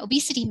in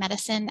obesity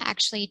medicine,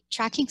 actually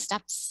tracking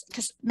steps,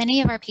 because many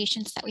of our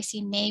patients that we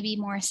see may be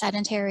more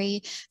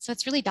sedentary. So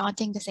it's really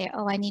daunting to say,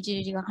 oh, I need you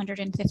to do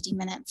 150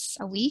 minutes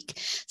a week.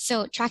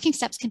 So tracking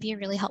steps can be a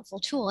really helpful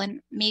tool.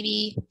 And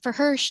maybe for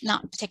her,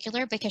 not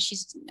particular because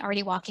she's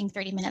already walking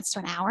 30 minutes to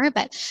an hour,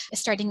 but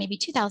starting maybe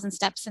 2,000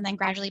 steps and then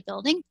gradually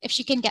building. If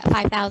she can get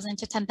 5,000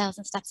 to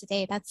 10,000 steps a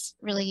day, that's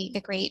really a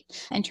great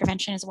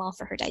intervention as well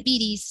for her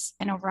diabetes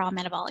and overall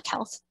metabolic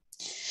health.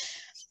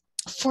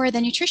 For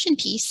the nutrition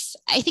piece,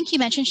 I think you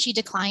mentioned she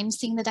declined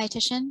seeing the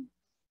dietitian.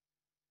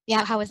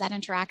 Yeah, how was that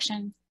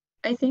interaction?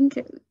 I think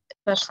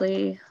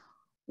especially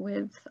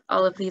with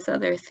all of these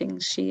other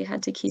things she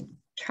had to keep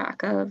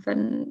track of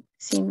and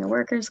seeing the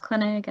workers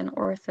clinic and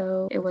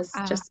ortho, it was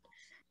just,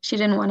 she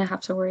didn't want to have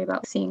to worry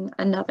about seeing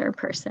another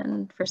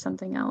person for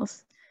something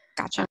else.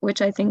 Gotcha.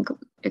 Which I think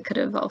it could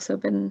have also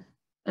been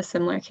a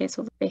similar case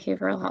with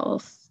behavioral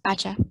health.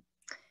 Gotcha.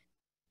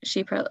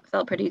 She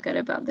felt pretty good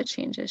about the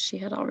changes she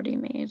had already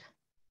made.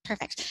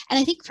 Perfect. And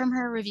I think from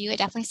her review, it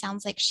definitely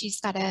sounds like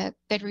she's got a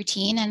good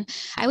routine. And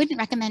I wouldn't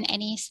recommend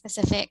any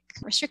specific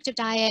restrictive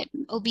diet,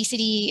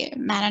 obesity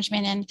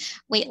management, and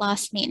weight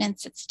loss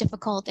maintenance. It's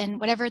difficult. And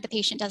whatever the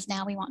patient does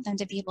now, we want them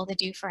to be able to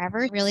do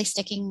forever, really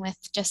sticking with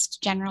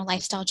just general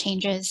lifestyle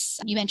changes.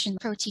 You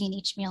mentioned protein,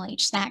 each meal,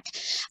 each snack.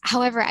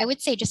 However, I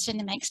would say just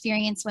in my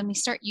experience, when we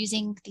start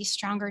using these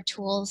stronger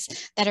tools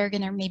that are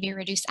going to maybe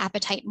reduce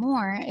appetite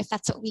more, if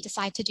that's what we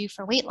decide to do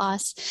for weight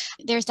loss,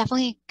 there's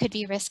definitely could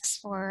be risks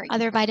for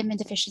other vitamin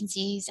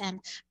deficiencies and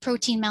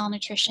protein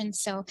malnutrition.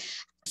 So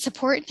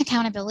support and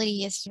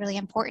accountability is really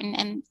important.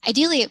 And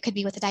ideally it could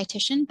be with a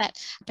dietitian, but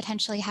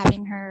potentially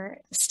having her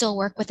still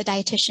work with a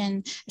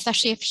dietitian,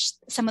 especially if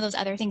some of those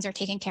other things are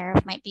taken care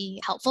of, might be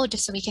helpful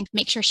just so we can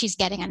make sure she's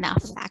getting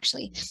enough.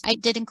 Actually, I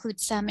did include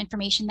some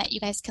information that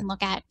you guys can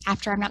look at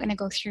after. I'm not going to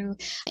go through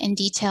in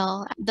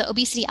detail. The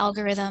obesity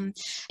algorithm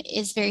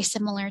is very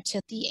similar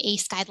to the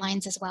ACE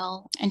guidelines as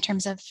well in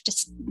terms of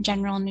just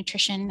general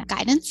nutrition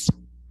guidance.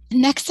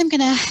 Next, I'm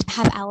going to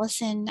have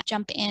Allison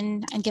jump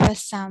in and give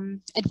us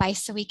some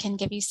advice so we can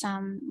give you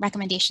some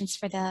recommendations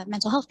for the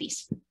mental health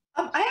piece.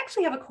 I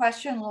actually have a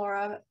question,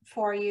 Laura,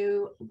 for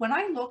you. When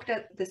I looked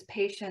at this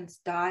patient's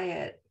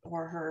diet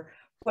or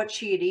what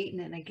she had eaten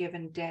in a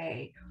given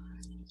day,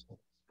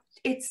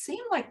 it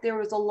seemed like there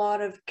was a lot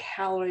of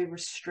calorie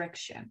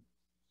restriction.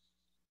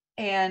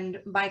 And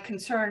my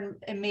concern,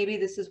 and maybe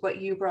this is what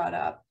you brought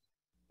up,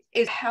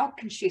 is how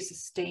can she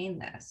sustain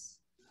this?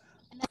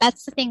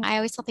 That's the thing I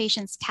always tell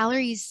patients,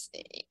 calories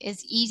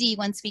is easy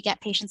once we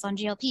get patients on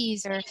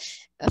GLPs or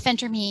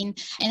phentermine,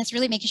 and it's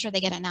really making sure they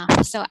get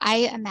enough. So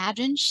I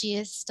imagine she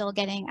is still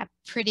getting a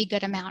pretty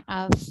good amount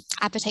of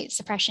appetite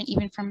suppression,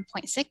 even from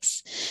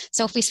 0.6.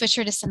 So if we switch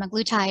her to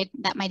semaglutide,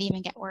 that might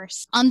even get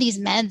worse. On these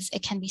meds,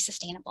 it can be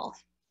sustainable.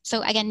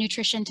 So again,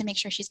 nutrition to make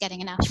sure she's getting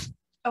enough.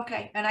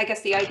 Okay. And I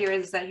guess the idea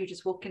is that you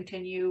just will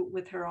continue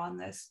with her on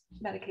this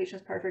medication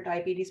as part of her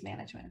diabetes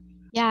management.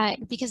 Yeah,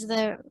 because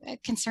the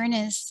concern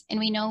is, and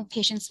we know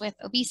patients with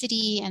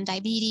obesity and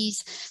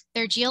diabetes,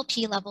 their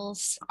GLP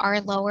levels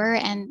are lower.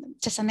 And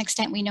to some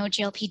extent, we know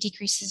GLP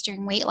decreases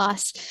during weight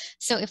loss.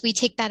 So if we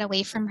take that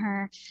away from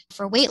her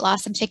for weight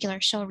loss in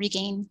particular, she'll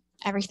regain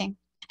everything.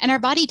 And our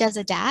body does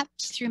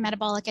adapt through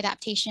metabolic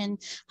adaptation.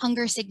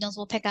 Hunger signals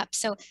will pick up.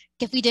 So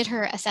if we did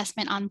her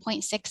assessment on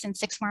 0.6 in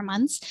 6 more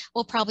months,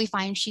 we'll probably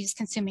find she's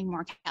consuming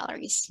more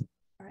calories.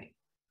 All right.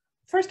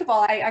 First of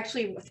all, I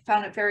actually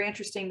found it very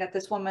interesting that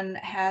this woman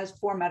has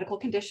 4 medical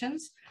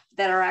conditions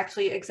that are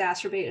actually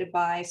exacerbated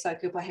by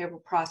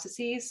psychobehavioral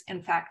processes.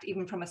 In fact,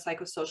 even from a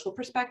psychosocial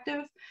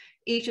perspective,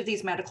 each of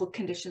these medical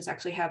conditions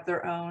actually have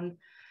their own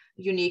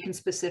unique and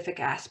specific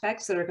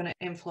aspects that are going to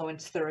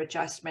influence their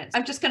adjustments.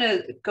 I'm just going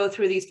to go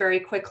through these very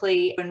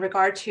quickly. In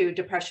regard to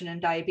depression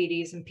and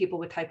diabetes and people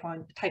with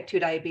type 2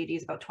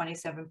 diabetes, about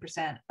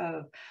 27%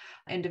 of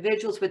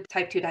individuals with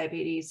type 2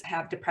 diabetes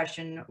have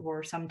depression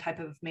or some type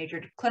of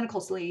major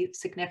clinically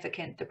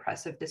significant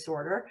depressive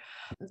disorder.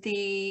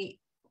 The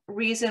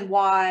reason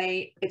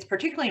why it's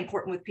particularly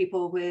important with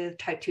people with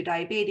type 2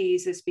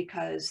 diabetes is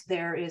because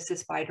there is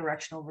this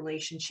bidirectional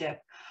relationship,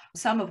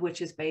 some of which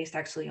is based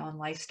actually on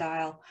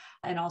lifestyle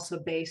and also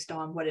based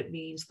on what it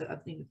means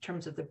in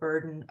terms of the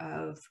burden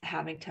of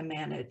having to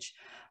manage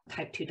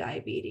type 2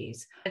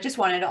 diabetes. I just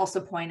wanted to also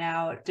point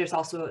out there's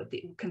also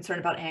the concern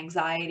about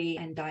anxiety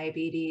and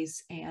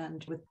diabetes,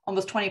 and with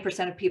almost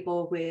 20% of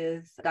people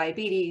with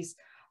diabetes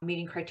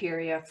meeting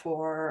criteria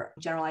for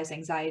generalized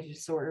anxiety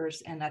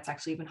disorders, and that's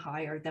actually even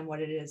higher than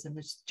what it is in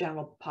the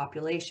general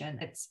population.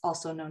 It's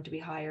also known to be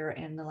higher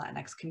in the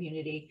Latinx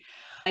community.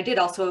 I did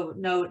also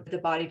note the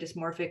body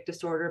dysmorphic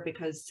disorder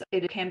because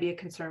it can be a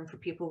concern for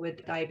people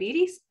with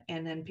diabetes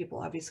and then people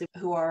obviously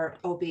who are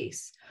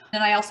obese.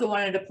 And I also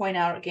wanted to point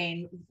out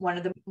again, one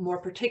of the more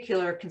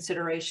particular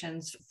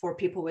considerations for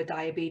people with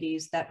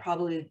diabetes that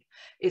probably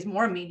is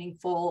more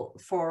meaningful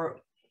for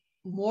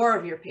more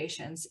of your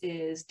patients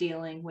is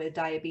dealing with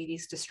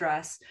diabetes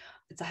distress.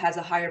 It has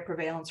a higher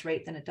prevalence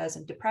rate than it does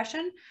in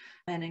depression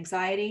and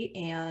anxiety,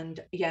 and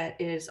yet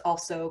it is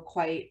also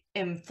quite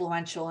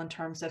influential in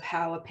terms of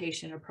how a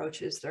patient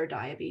approaches their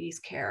diabetes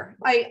care.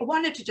 I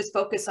wanted to just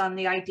focus on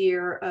the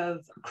idea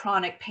of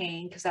chronic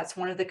pain because that's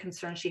one of the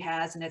concerns she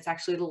has, and it's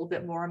actually a little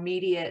bit more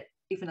immediate.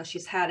 Even though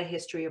she's had a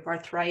history of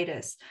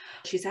arthritis,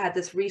 she's had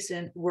this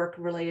recent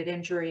work-related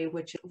injury,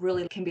 which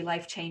really can be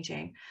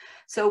life-changing.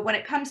 So when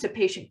it comes to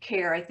patient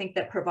care, I think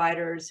that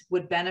providers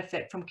would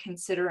benefit from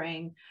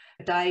considering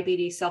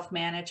diabetes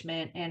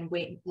self-management and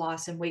weight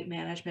loss and weight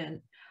management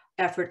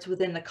efforts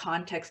within the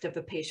context of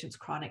a patient's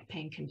chronic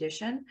pain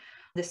condition.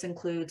 This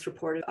includes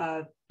reported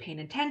pain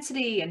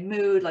intensity and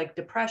mood, like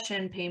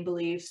depression, pain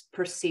beliefs,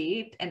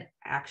 perceived and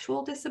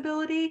actual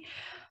disability,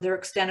 their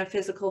extent of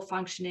physical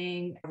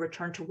functioning,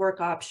 return to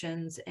work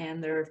options,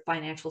 and their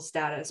financial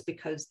status,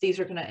 because these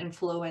are going to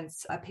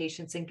influence a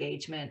patient's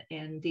engagement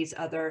in these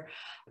other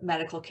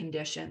medical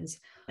conditions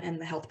and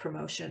the health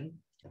promotion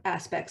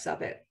aspects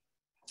of it.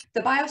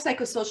 The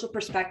biopsychosocial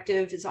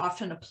perspective is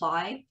often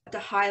applied to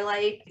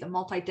highlight the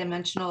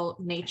multidimensional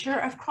nature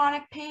of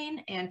chronic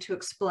pain and to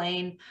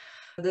explain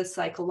the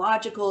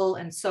psychological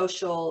and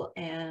social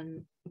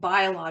and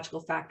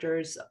biological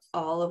factors,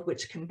 all of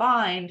which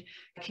combined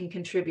can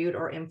contribute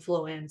or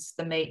influence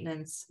the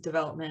maintenance,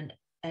 development,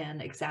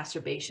 and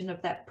exacerbation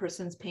of that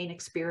person's pain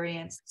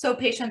experience. So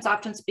patients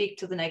often speak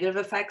to the negative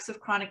effects of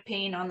chronic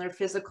pain on their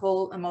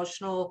physical,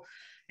 emotional,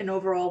 and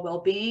overall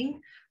well-being,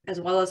 as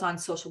well as on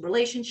social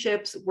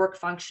relationships, work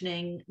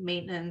functioning,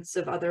 maintenance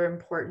of other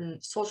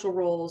important social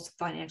roles,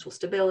 financial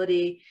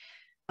stability,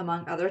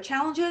 among other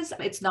challenges.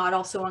 It's not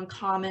also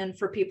uncommon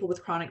for people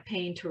with chronic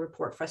pain to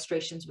report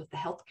frustrations with the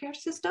healthcare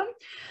system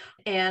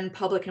and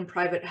public and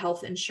private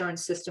health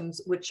insurance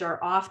systems, which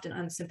are often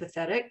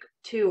unsympathetic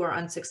to or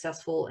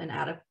unsuccessful in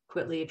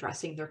adequately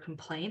addressing their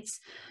complaints.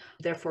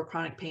 Therefore,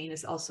 chronic pain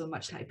is also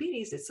much like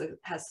diabetes. It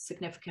has a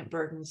significant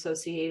burden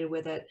associated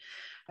with it.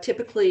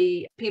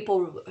 Typically,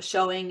 people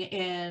showing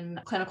in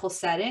clinical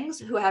settings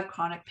who have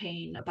chronic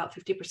pain, about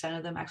 50%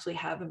 of them actually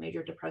have a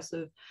major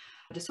depressive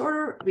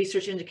disorder.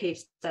 Research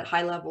indicates that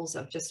high levels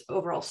of just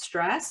overall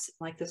stress,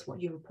 like this one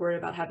you reported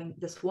about having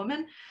this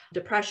woman,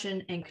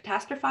 depression and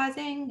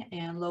catastrophizing,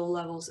 and low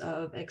levels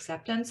of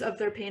acceptance of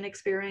their pain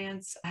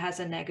experience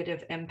has a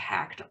negative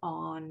impact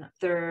on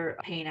their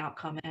pain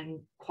outcome and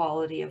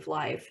quality of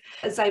life.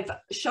 As I've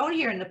shown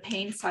here in the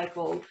pain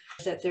cycle,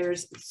 that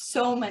there's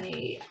so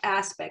many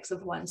aspects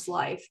of one's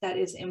life that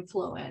is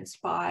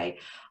influenced by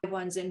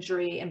one's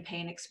injury and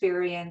pain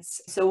experience.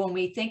 So when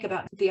we think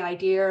about the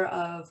idea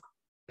of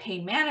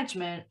pain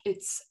management,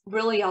 it's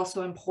really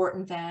also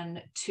important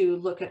then to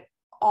look at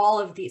all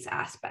of these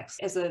aspects.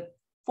 As a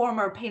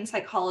former pain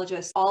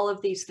psychologist, all of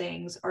these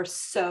things are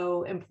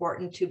so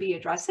important to be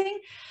addressing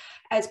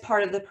as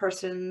part of the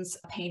person's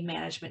pain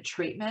management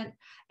treatment,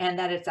 and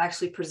that it's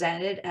actually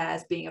presented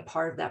as being a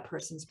part of that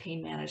person's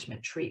pain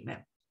management treatment.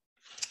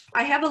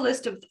 I have a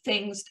list of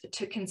things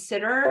to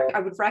consider. I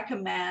would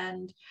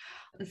recommend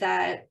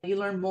that you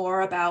learn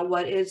more about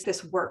what is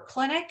this work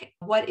clinic,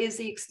 what is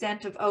the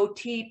extent of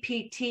OT,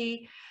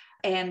 PT,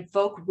 and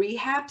voc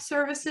rehab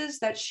services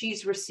that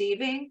she's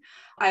receiving.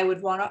 I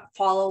would want to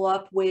follow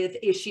up with,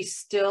 is she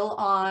still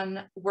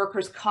on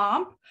workers'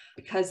 comp?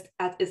 Because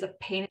that is a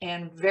pain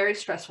and very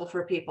stressful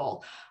for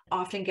people.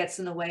 Often gets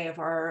in the way of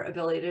our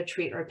ability to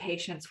treat our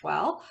patients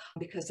well,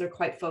 because they're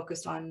quite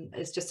focused on,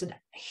 it's just a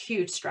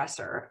huge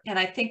stressor. And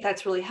I think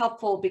that's really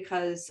helpful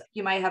because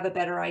you might have a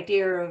better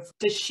idea of,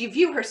 does she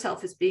view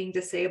herself as being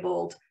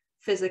disabled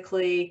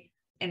physically?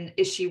 And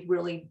is she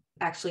really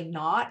actually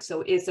not?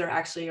 So is there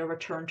actually a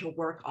return to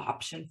work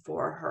option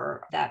for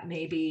her that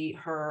maybe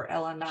her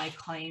LNI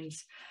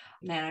claims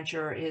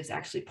manager is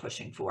actually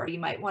pushing for? You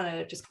might want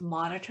to just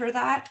monitor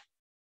that.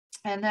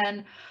 And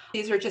then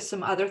these are just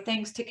some other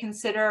things to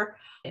consider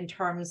in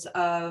terms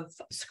of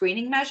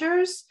screening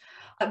measures.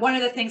 One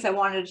of the things I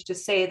wanted to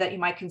say that you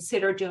might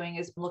consider doing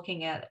is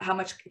looking at how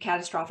much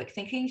catastrophic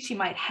thinking she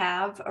might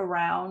have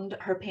around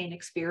her pain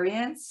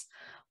experience.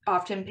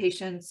 Often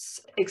patients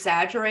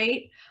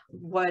exaggerate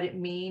what it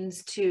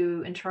means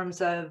to, in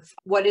terms of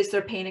what is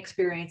their pain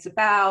experience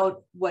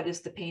about, what is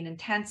the pain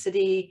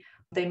intensity.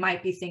 They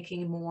might be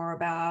thinking more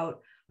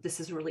about, this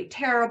is really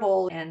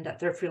terrible, and that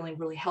they're feeling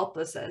really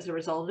helpless as a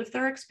result of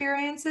their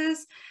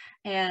experiences.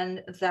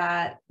 and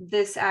that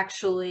this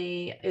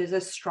actually is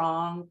a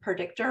strong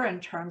predictor in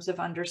terms of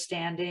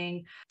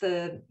understanding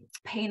the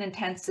pain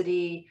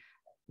intensity,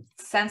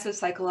 sense of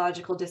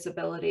psychological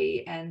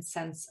disability, and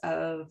sense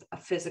of a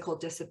physical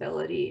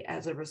disability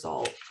as a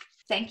result.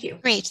 Thank you.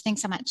 Great,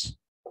 thanks so much.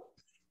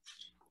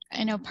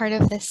 I know part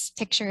of this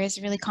picture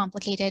is really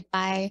complicated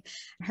by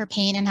her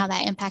pain and how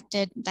that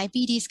impacted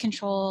diabetes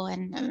control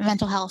and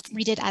mental health.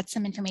 We did add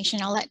some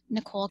information. I'll let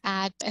Nicole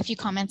add a few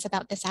comments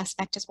about this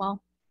aspect as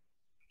well.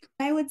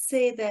 I would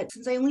say that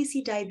since I only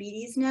see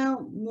diabetes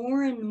now,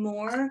 more and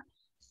more,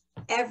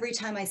 every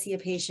time I see a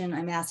patient,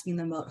 I'm asking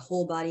them about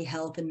whole body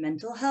health and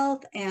mental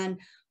health. And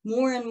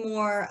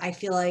more, I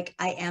feel like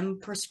I am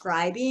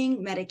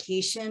prescribing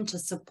medication to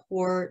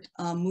support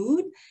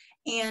mood.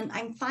 And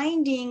I'm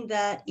finding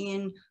that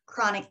in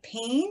chronic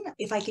pain,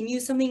 if I can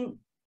use something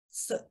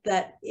so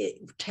that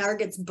it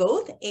targets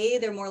both,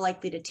 they're more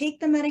likely to take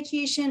the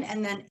medication,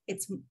 and then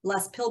it's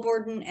less pill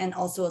burden and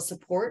also a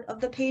support of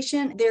the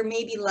patient. There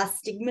may be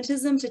less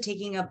stigmatism to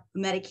taking a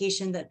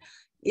medication that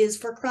is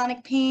for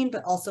chronic pain,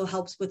 but also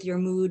helps with your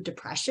mood,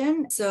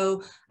 depression.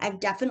 So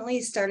I've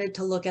definitely started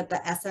to look at the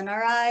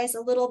SNRIs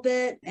a little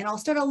bit, and I'll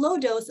start a low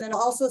dose and I'll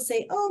also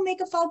say, make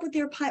a follow-up with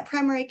your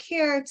primary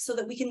care so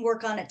that we can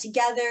work on it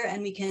together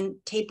and we can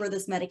taper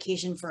this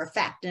medication for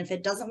effect. And if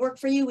it doesn't work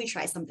for you, we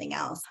try something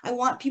else. I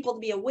want people to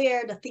be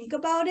aware, to think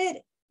about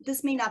it.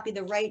 This may not be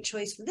the right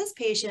choice for this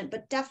patient,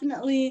 but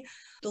definitely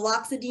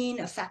duloxetine,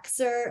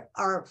 Effexor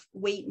are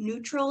weight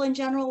neutral in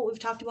general, what we've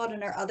talked about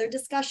in our other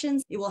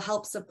discussions. It will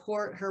help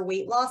support her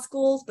weight loss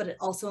goals, but it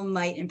also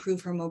might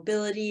improve her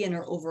mobility and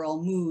her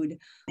overall mood.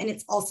 And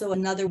it's also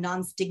another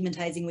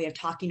non-stigmatizing way of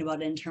talking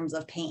about it in terms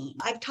of pain.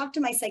 I've talked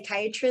to my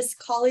psychiatrist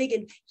colleague,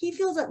 and he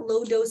feels at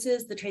low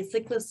doses, the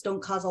tricyclics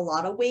don't cause a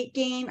lot of weight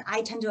gain.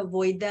 I tend to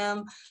avoid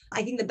them.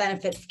 I think the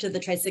benefits to the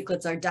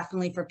tricyclics are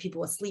definitely for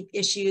people with sleep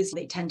issues.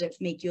 They tend to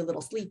make you a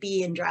little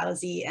sleepy and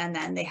drowsy, and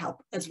then they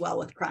help as well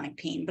with chronic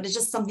pain. But it's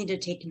just something to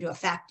take into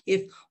effect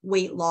if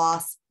weight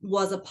loss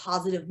was a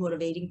positive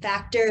motivating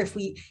factor. If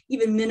we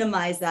even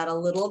minimize that a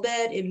little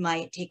bit, it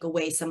might take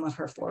away some of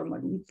her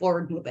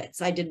forward movement.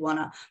 So I did want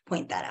to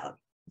point that out.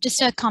 Just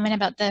a comment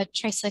about the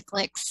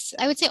tricyclics.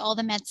 I would say all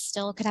the meds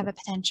still could have a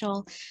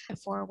potential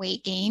for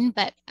weight gain,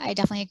 but I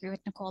definitely agree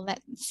with Nicole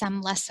that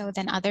some less so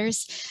than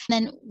others.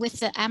 And then with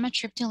the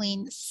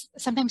amitriptyline,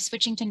 sometimes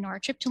switching to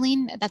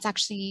nortriptyline, that's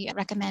actually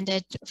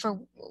recommended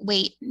for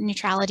weight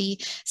neutrality.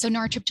 So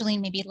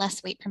nortriptyline may be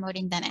less weight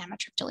promoting than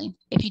amitriptyline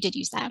if you did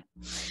use that.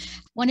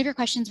 One of your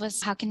questions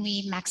was, how can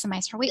we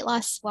maximize her weight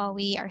loss while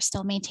we are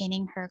still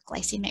maintaining her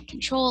glycemic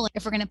control?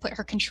 If we're going to put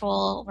her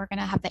control, we're going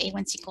to have the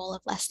A1C goal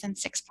of less than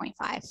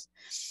 6.5.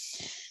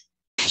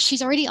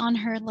 She's already on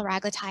her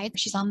liraglutide.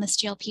 She's on this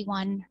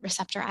GLP-1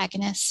 receptor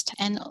agonist,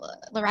 and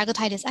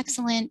liraglutide is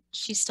excellent.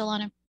 She's still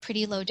on a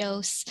pretty low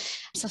dose.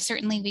 So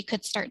certainly we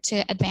could start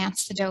to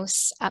advance the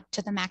dose up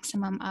to the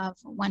maximum of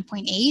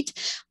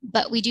 1.8.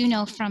 But we do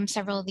know from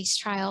several of these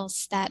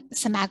trials that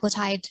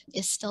semaglutide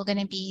is still going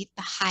to be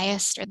the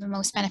highest or the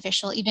most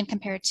beneficial, even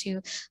compared to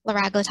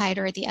liraglutide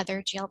or the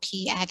other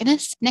GLP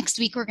agonists. Next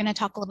week, we're going to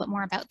talk a little bit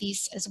more about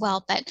these as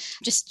well. But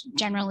just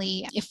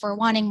generally, if we're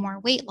wanting more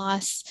weight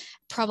loss,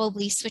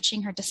 probably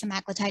switching her to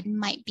semaglutide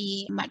might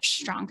be much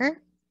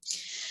stronger.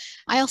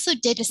 I also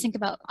did just think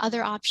about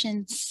other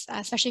options,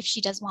 especially if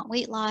she does want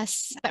weight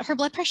loss, but her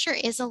blood pressure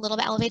is a little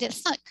bit elevated.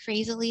 It's not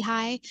crazily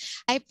high.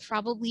 I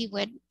probably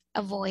would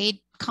avoid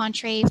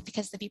Contrave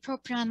because the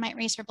bupropion might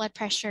raise her blood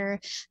pressure.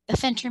 The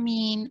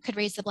phentermine could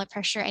raise the blood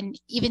pressure, and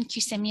even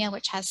Qsymia,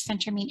 which has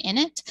phentermine in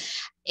it,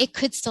 it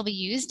could still be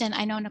used. And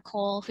I know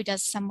Nicole, who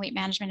does some weight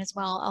management as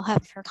well, I'll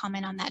have her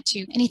comment on that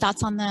too. Any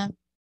thoughts on the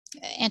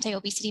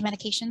anti-obesity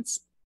medications?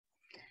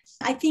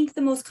 I think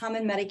the most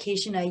common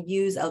medication I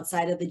use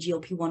outside of the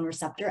GLP-1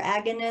 receptor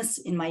agonists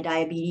in my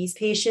diabetes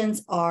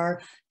patients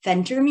are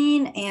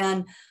phentermine.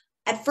 And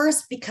at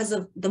first, because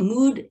of the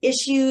mood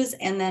issues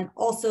and then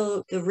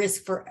also the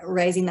risk for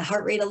raising the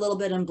heart rate a little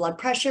bit and blood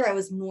pressure, I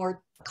was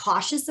more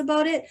cautious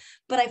about it.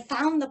 But I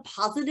found the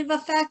positive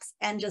effects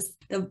and just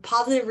the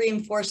positive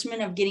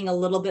reinforcement of getting a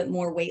little bit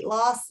more weight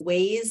loss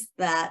weighs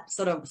that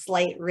sort of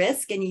slight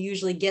risk. And you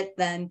usually get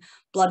then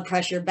blood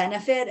pressure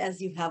benefit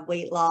as you have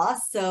weight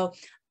loss. So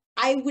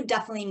I would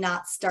definitely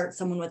not start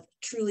someone with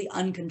truly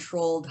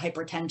uncontrolled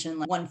hypertension,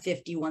 like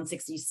 150,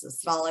 160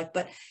 systolic.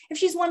 But if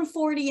she's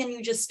 140 and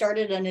you just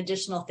started an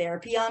additional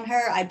therapy on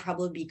her, I'd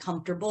probably be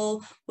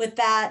comfortable with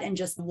that and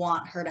just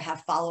want her to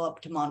have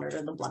follow-up to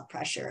monitor the blood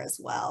pressure as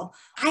well.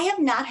 I have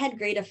not had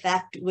great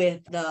effect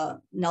with the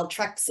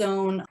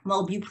naltrexone,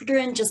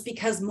 wellbutrin, just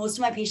because most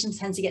of my patients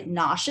tend to get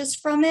nauseous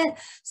from it.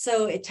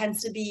 So it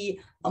tends to be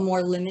a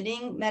more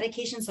limiting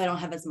medication, so I don't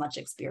have as much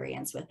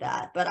experience with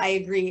that. But I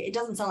agree, it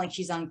doesn't sound like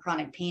she's on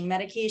chronic pain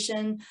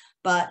medication,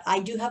 but I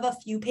do have a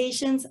few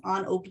patients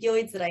on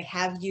opioids that I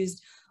have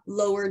used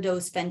lower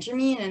dose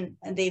phentermine,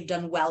 and they've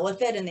done well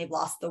with it, and they've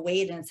lost the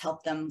weight, and it's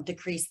helped them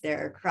decrease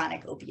their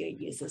chronic opioid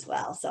use as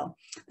well. So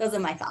those are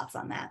my thoughts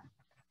on that.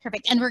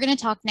 Perfect. And we're going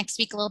to talk next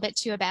week a little bit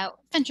too about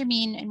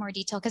phentermine in more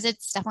detail, because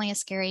it's definitely a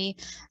scary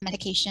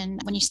medication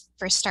when you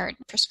first start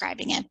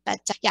prescribing it. But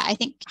yeah, I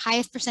think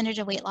highest percentage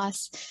of weight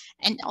loss,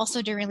 and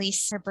also to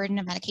release her burden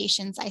of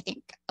medications, I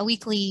think a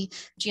weekly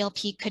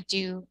GLP could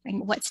do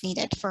what's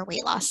needed for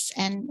weight loss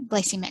and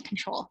glycemic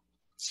control.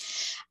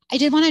 I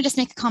did want to just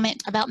make a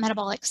comment about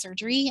metabolic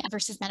surgery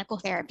versus medical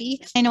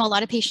therapy. I know a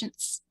lot of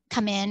patients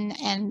come in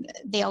and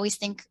they always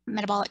think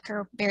metabolic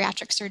or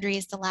bariatric surgery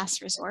is the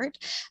last resort,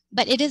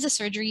 but it is a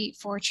surgery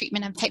for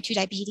treatment of type 2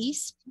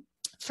 diabetes.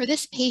 For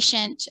this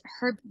patient,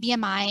 her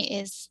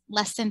BMI is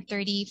less than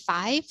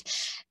 35.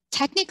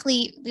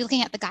 Technically,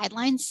 looking at the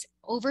guidelines,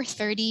 over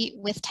 30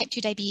 with type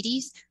 2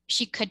 diabetes,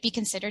 she could be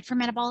considered for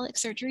metabolic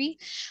surgery,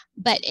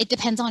 but it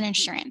depends on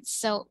insurance.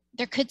 So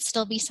there could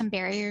still be some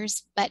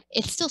barriers, but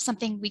it's still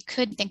something we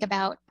could think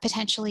about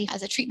potentially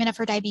as a treatment of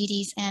her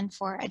diabetes and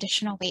for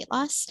additional weight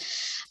loss.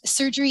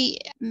 Surgery,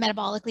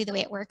 metabolically, the way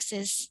it works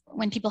is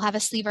when people have a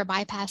sleeve or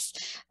bypass,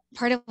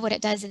 part of what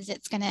it does is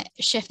it's going to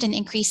shift and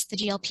increase the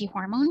GLP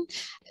hormone.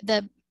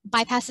 The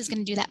bypass is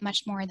going to do that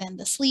much more than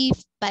the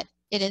sleeve, but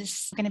it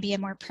is going to be a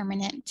more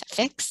permanent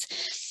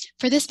fix.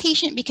 For this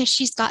patient, because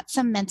she's got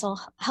some mental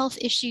health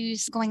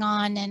issues going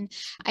on, and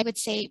I would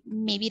say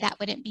maybe that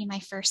wouldn't be my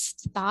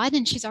first thought,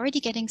 and she's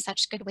already getting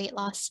such good weight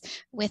loss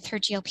with her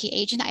GLP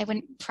agent, I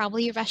wouldn't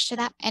probably rush to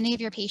that. Any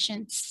of your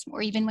patients,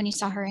 or even when you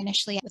saw her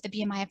initially with a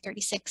BMI of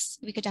 36,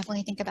 we could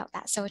definitely think about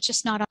that. So it's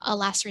just not a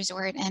last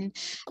resort, and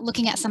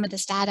looking at some of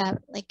this data,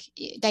 like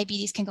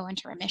diabetes can go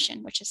into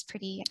remission, which is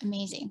pretty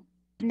amazing.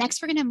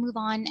 Next, we're going to move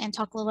on and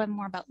talk a little bit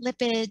more about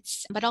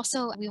lipids, but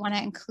also we want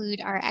to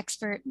include our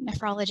expert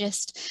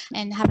nephrologist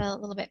and have a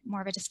little bit more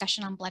of a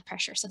discussion on blood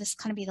pressure. So this is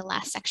going to be the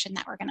last section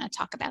that we're going to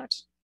talk about.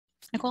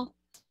 Nicole?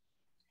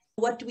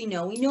 What do we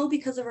know? We know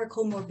because of her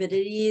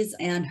comorbidities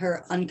and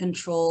her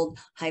uncontrolled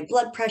high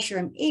blood pressure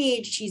and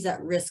age, she's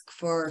at risk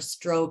for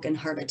stroke and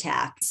heart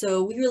attack.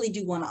 So we really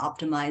do want to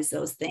optimize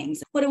those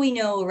things. What do we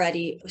know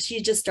already?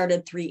 She just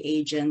started 3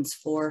 agents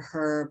for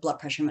her blood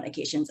pressure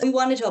medications. We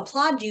wanted to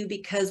applaud you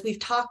because we've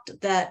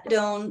talked that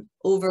Don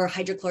over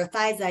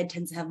hydrochlorothiazide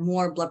tends to have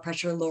more blood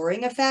pressure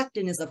lowering effect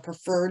and is a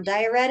preferred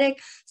diuretic.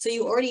 So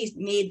you already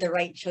made the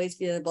right choice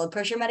for the blood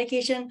pressure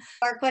medication.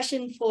 Our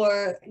question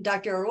for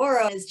Dr.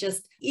 Aurora is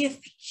just,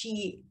 if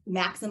she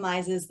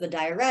maximizes the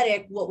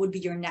diuretic, what would be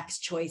your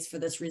next choice for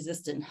this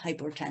resistant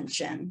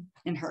hypertension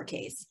in her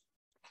case?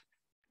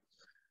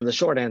 The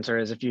short answer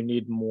is if you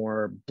need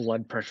more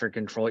blood pressure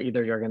control,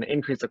 either you're going to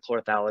increase the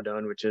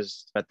chlorthalidone, which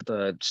is at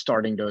the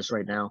starting dose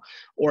right now,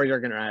 or you're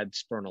going to add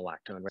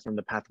spironolactone. From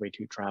the Pathway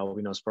 2 trial,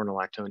 we know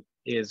spironolactone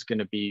is going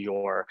to be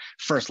your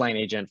first line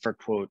agent for,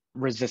 quote,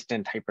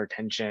 resistant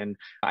hypertension.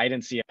 I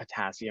didn't see a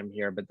potassium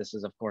here, but this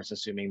is, of course,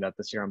 assuming that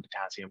the serum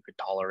potassium could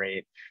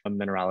tolerate a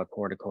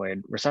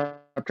mineralocorticoid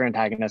receptor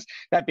antagonist.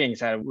 That being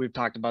said, we've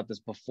talked about this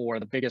before.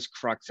 The biggest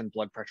crux in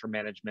blood pressure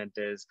management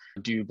is,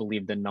 do you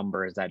believe the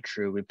number? Is that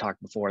true? We've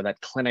talked before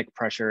that clinic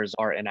pressures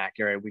are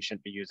inaccurate. We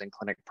shouldn't be using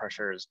clinic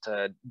pressures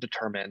to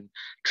determine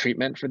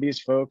treatment for these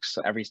folks.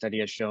 Every study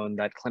has shown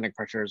that clinic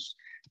pressures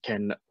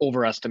can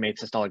overestimate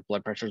systolic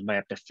blood pressures by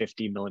up to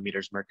 50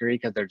 millimeters mercury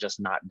because they're just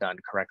not done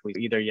correctly.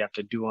 Either you have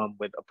to do them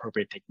with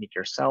appropriate technique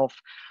yourself,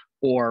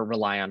 or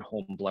rely on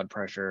home blood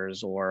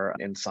pressures, or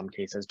in some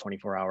cases,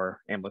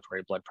 24-hour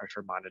ambulatory blood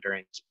pressure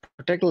monitoring,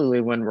 particularly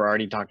when we're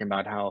already talking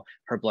about how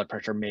her blood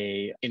pressure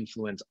may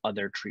influence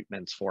other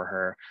treatments for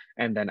her.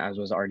 And then, as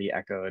was already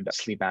echoed,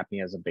 sleep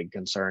apnea is a big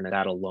concern, and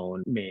that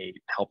alone may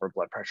help her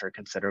blood pressure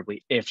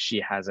considerably if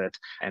she has it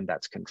and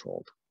that's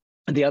controlled.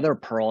 The other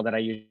pearl that I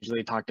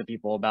usually talk to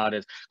people about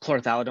is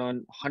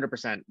chlorthalidone,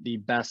 100% the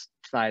best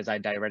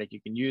thiazide diuretic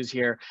you can use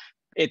here.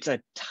 It's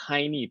a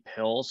tiny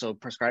pill, so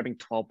prescribing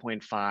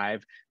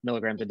 12.5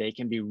 milligrams a day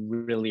can be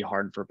really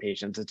hard for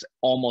patients. It's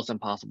almost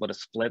impossible to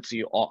split, so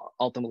you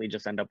ultimately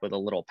just end up with a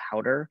little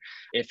powder.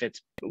 If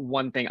it's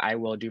one thing I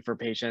will do for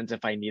patients,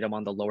 if I need them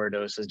on the lower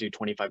doses, do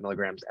 25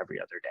 milligrams every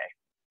other day.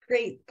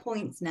 Great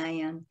points,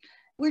 Nayan.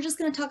 We're just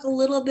going to talk a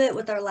little bit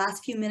with our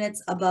last few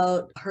minutes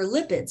about her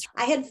lipids.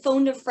 I had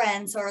phoned a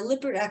friend, so our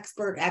lipid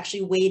expert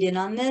actually weighed in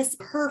on this.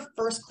 Her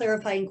first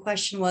clarifying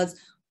question was,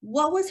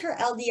 what was her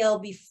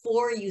LDL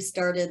before you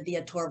started the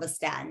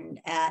atorvastatin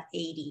at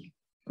 80?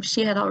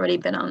 She had already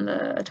been on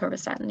the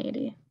atorvastatin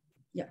 80.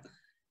 Yeah.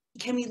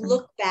 Can we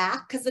look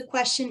back? Because the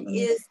question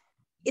is,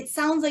 it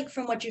sounds like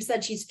from what you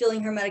said, she's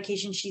filling her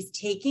medication, she's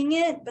taking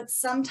it, but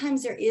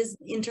sometimes there is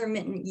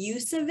intermittent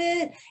use of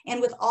it.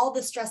 And with all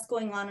the stress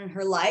going on in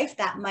her life,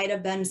 that might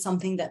have been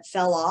something that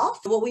fell off.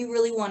 What we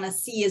really want to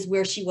see is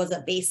where she was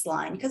at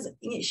baseline, because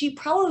she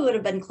probably would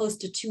have been close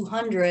to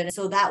 200.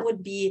 So that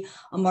would be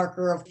a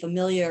marker of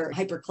familiar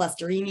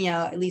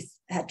hypercholesteremia, at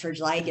least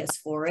heterozygous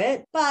for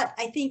it. But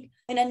I think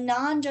in a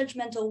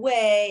non-judgmental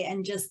way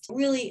and just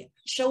really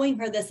showing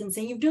her this and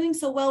saying, you're doing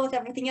so well with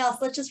everything else,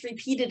 let's just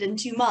repeat it in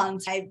 2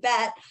 months. I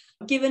bet,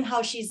 given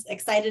how she's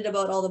excited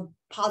about all the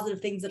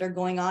positive things that are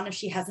going on, if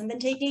she hasn't been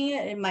taking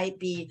it, it might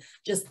be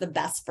just the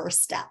best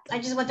first step. I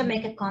just want to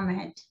make a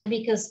comment,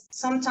 because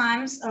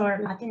sometimes our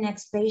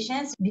Latinx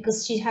patients,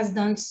 because she has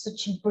done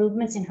such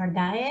improvements in her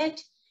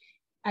diet,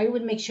 I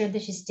would make sure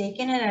that she's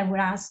taking it. I would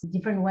ask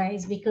different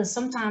ways, because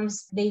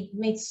sometimes they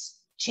make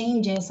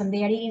changes and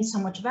they are eating so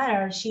much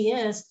better, she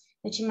is,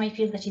 that she might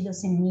feel that she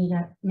doesn't need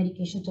a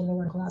medication to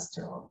lower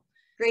cholesterol.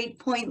 Great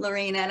point,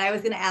 Lorena. And I was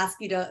going to ask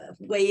you to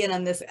weigh in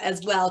on this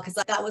as well, because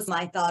that was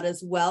my thought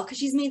as well, because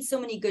she's made so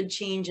many good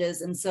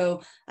changes. And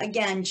so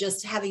again,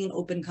 just having an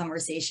open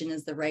conversation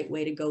is the right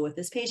way to go with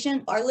this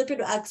patient. Our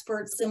lipid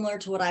experts, similar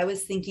to what I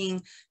was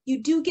thinking,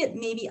 you do get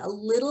maybe a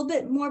little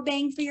bit more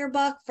bang for your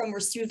buck from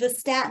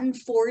rosuvastatin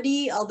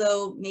 40,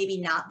 although maybe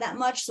not that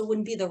much. So it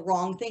wouldn't be the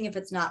wrong thing if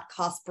it's not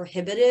cost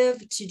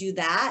prohibitive to do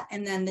that.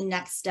 And then the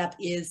next step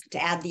is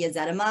to add the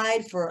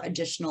ezetimibe for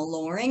additional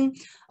lowering.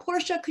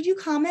 Portia, could you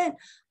comment?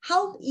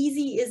 How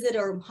easy is it,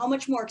 or how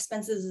much more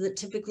expensive is it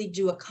typically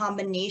do a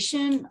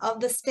combination of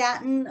the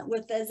statin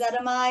with the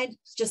ezetimibe,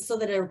 just so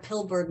that her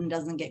pill burden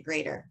doesn't get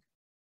greater?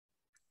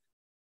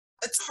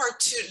 It's hard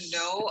to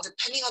know,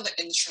 depending on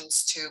the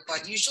insurance too,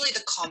 but usually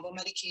the combo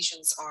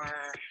medications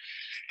are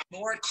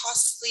more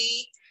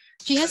costly.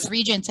 She has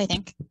Regents, I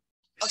think.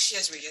 Oh, she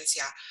has Regents,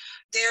 yeah.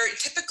 They're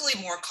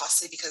typically more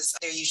costly because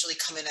they usually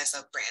come in as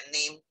a brand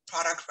name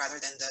product rather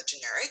than the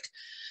generic.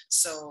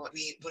 So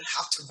we would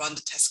have to run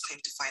the test claim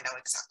to find out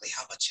exactly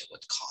how much it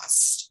would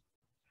cost.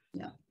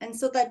 Yeah, and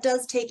so that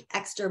does take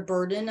extra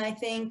burden, I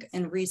think,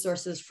 and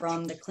resources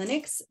from the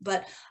clinics.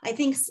 But I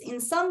think in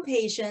some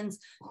patients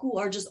who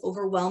are just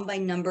overwhelmed by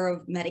number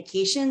of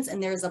medications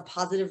and there's a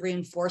positive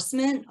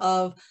reinforcement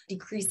of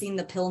decreasing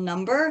the pill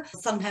number,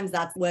 sometimes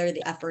that's where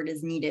the effort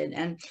is needed.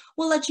 And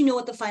we'll let you know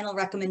what the final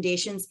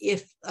recommendations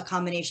if a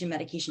combination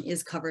medication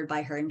is covered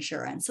by her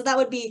insurance. So that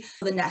would be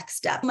the next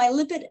step. My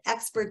lipid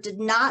expert did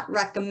not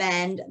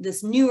recommend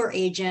this newer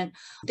agent.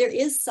 There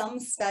is some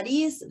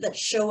studies that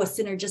show a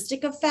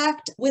synergistic effect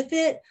with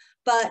it,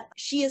 but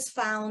she has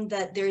found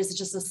that there's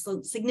just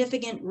a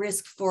significant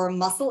risk for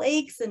muscle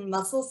aches and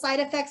muscle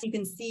side effects. You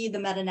can see the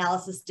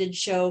meta-analysis did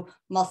show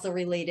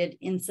muscle-related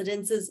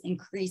incidences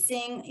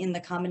increasing in the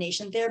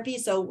combination therapy.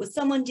 So with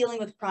someone dealing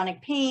with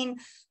chronic pain,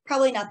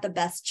 probably not the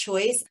best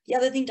choice. The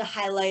other thing to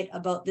highlight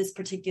about this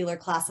particular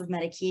class of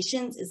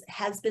medications is it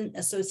has been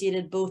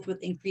associated both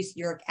with increased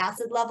uric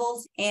acid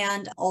levels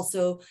and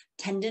also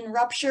tendon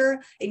rupture,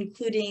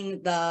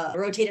 including the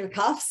rotator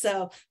cuff.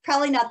 So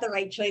probably not the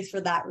right choice for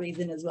that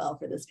reason as well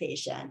for this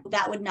patient.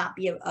 That would not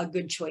be a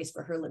good choice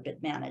for her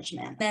lipid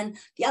management. Then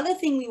the other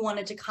thing we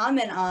wanted to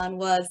comment on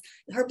was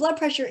her blood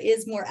pressure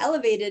is more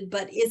elevated,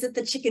 but is it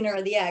the chicken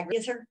or the egg?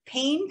 Is her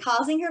pain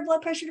causing her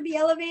blood pressure to be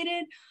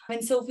elevated?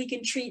 And so if we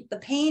can treat the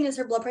pain, is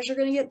her blood pressure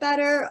going to get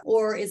better?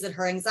 Or is it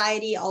her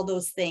anxiety? All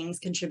those things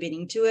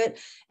contributing to it.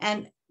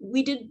 And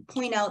we did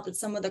point out that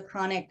some of the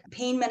chronic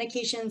pain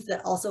medications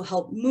that also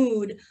help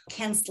mood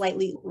can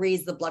slightly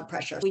raise the blood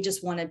pressure. We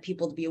just wanted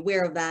people to be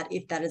aware of that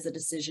if that is a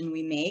decision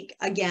we make.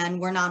 Again,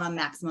 we're not on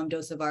maximum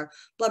dose of our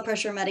blood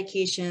pressure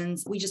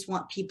medications. We just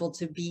want people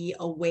to be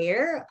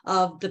aware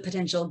of the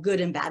potential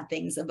good and bad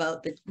things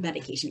about the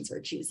medications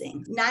we're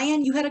choosing.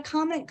 Nayan, you had a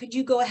comment. Could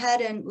you go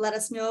ahead and let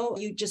us know?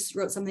 You just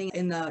wrote something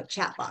in the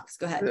chat box.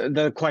 Go ahead.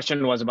 The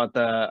question was about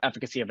the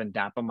efficacy of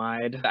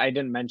indapamide. I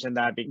didn't mention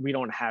that. We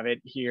don't have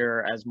it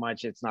here as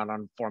much. It's not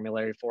on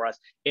formulary for us.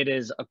 It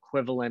is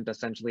equivalent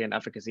essentially in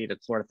efficacy to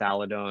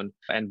chlorothalidone,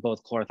 and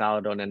both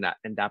chlorothalidone and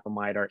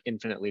indapamide are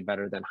infinitely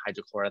better than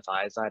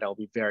hydrochlorothiazide. I'll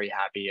be very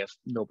happy if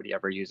nobody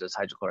ever uses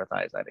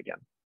hydrochlorothiazide again.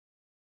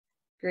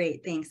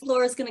 Great, thanks.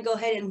 Laura's going to go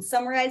ahead and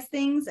summarize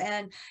things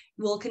and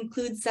we'll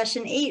conclude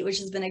session 8, which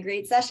has been a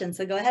great session.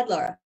 So go ahead,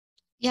 Laura.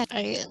 Yeah,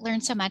 I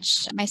learned so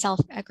much myself,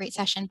 a great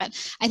session, but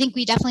I think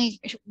we definitely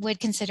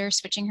would consider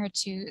switching her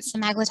to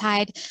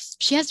semaglutide.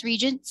 She has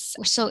Regents,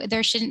 so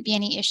there shouldn't be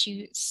any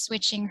issue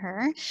switching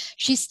her.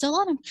 She's still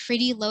on a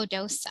pretty low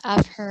dose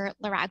of her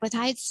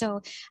liraglutide,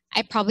 so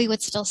I probably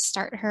would still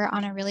start her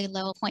on a really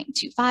low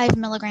 0.25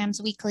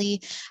 milligrams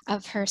weekly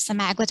of her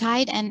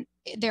semaglutide, and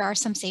there are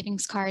some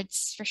savings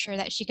cards for sure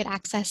that she could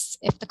access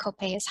if the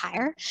copay is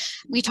higher.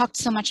 We talked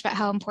so much about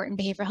how important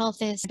behavioral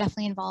health is.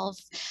 Definitely involve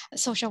a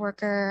social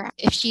worker.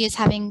 If she is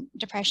having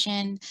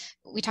depression,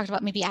 we talked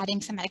about maybe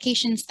adding some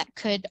medications that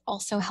could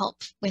also help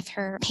with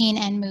her pain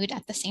and mood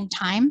at the same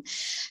time.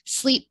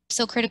 Sleep,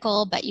 so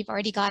critical, but you've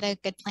already got a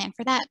good plan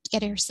for that.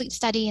 Get her sleep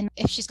study, and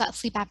if she's got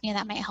sleep apnea,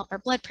 that might help her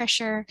blood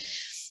pressure.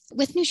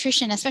 With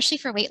nutrition, especially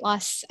for weight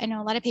loss, I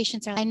know a lot of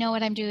patients are, I know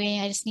what I'm doing,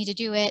 I just need to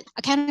do it.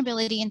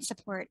 Accountability and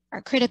support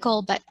are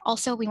critical, but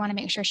also we want to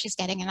make sure she's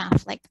getting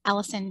enough. Like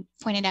Allison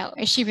pointed out,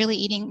 is she really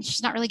eating?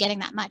 She's not really getting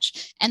that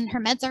much. And her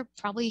meds are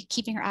probably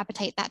keeping her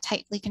appetite that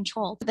tightly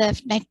controlled.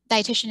 The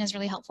dietitian is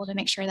really helpful to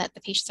make sure that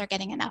the patients are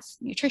getting enough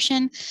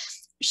nutrition.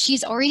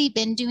 She's already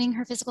been doing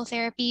her physical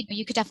therapy.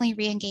 You could definitely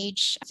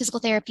re-engage physical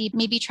therapy.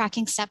 Maybe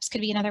tracking steps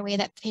could be another way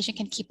that the patient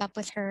can keep up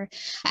with her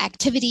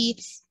activity.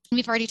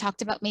 We've already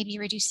talked about maybe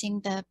reducing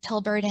the pill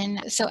burden.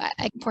 So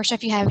Portia,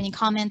 if you have any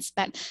comments,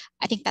 but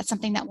I think that's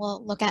something that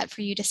we'll look at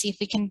for you to see if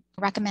we can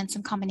recommend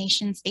some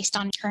combinations based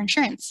on her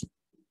insurance.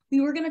 We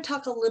were going to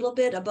talk a little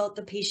bit about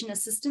the patient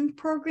assistance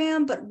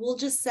program, but we'll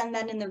just send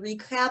that in the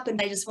recap.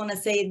 And I just want to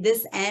say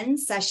this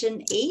ends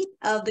session 8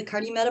 of the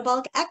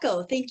Cardiometabolic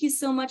Echo. Thank you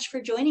so much for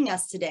joining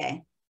us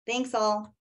today. Thanks all.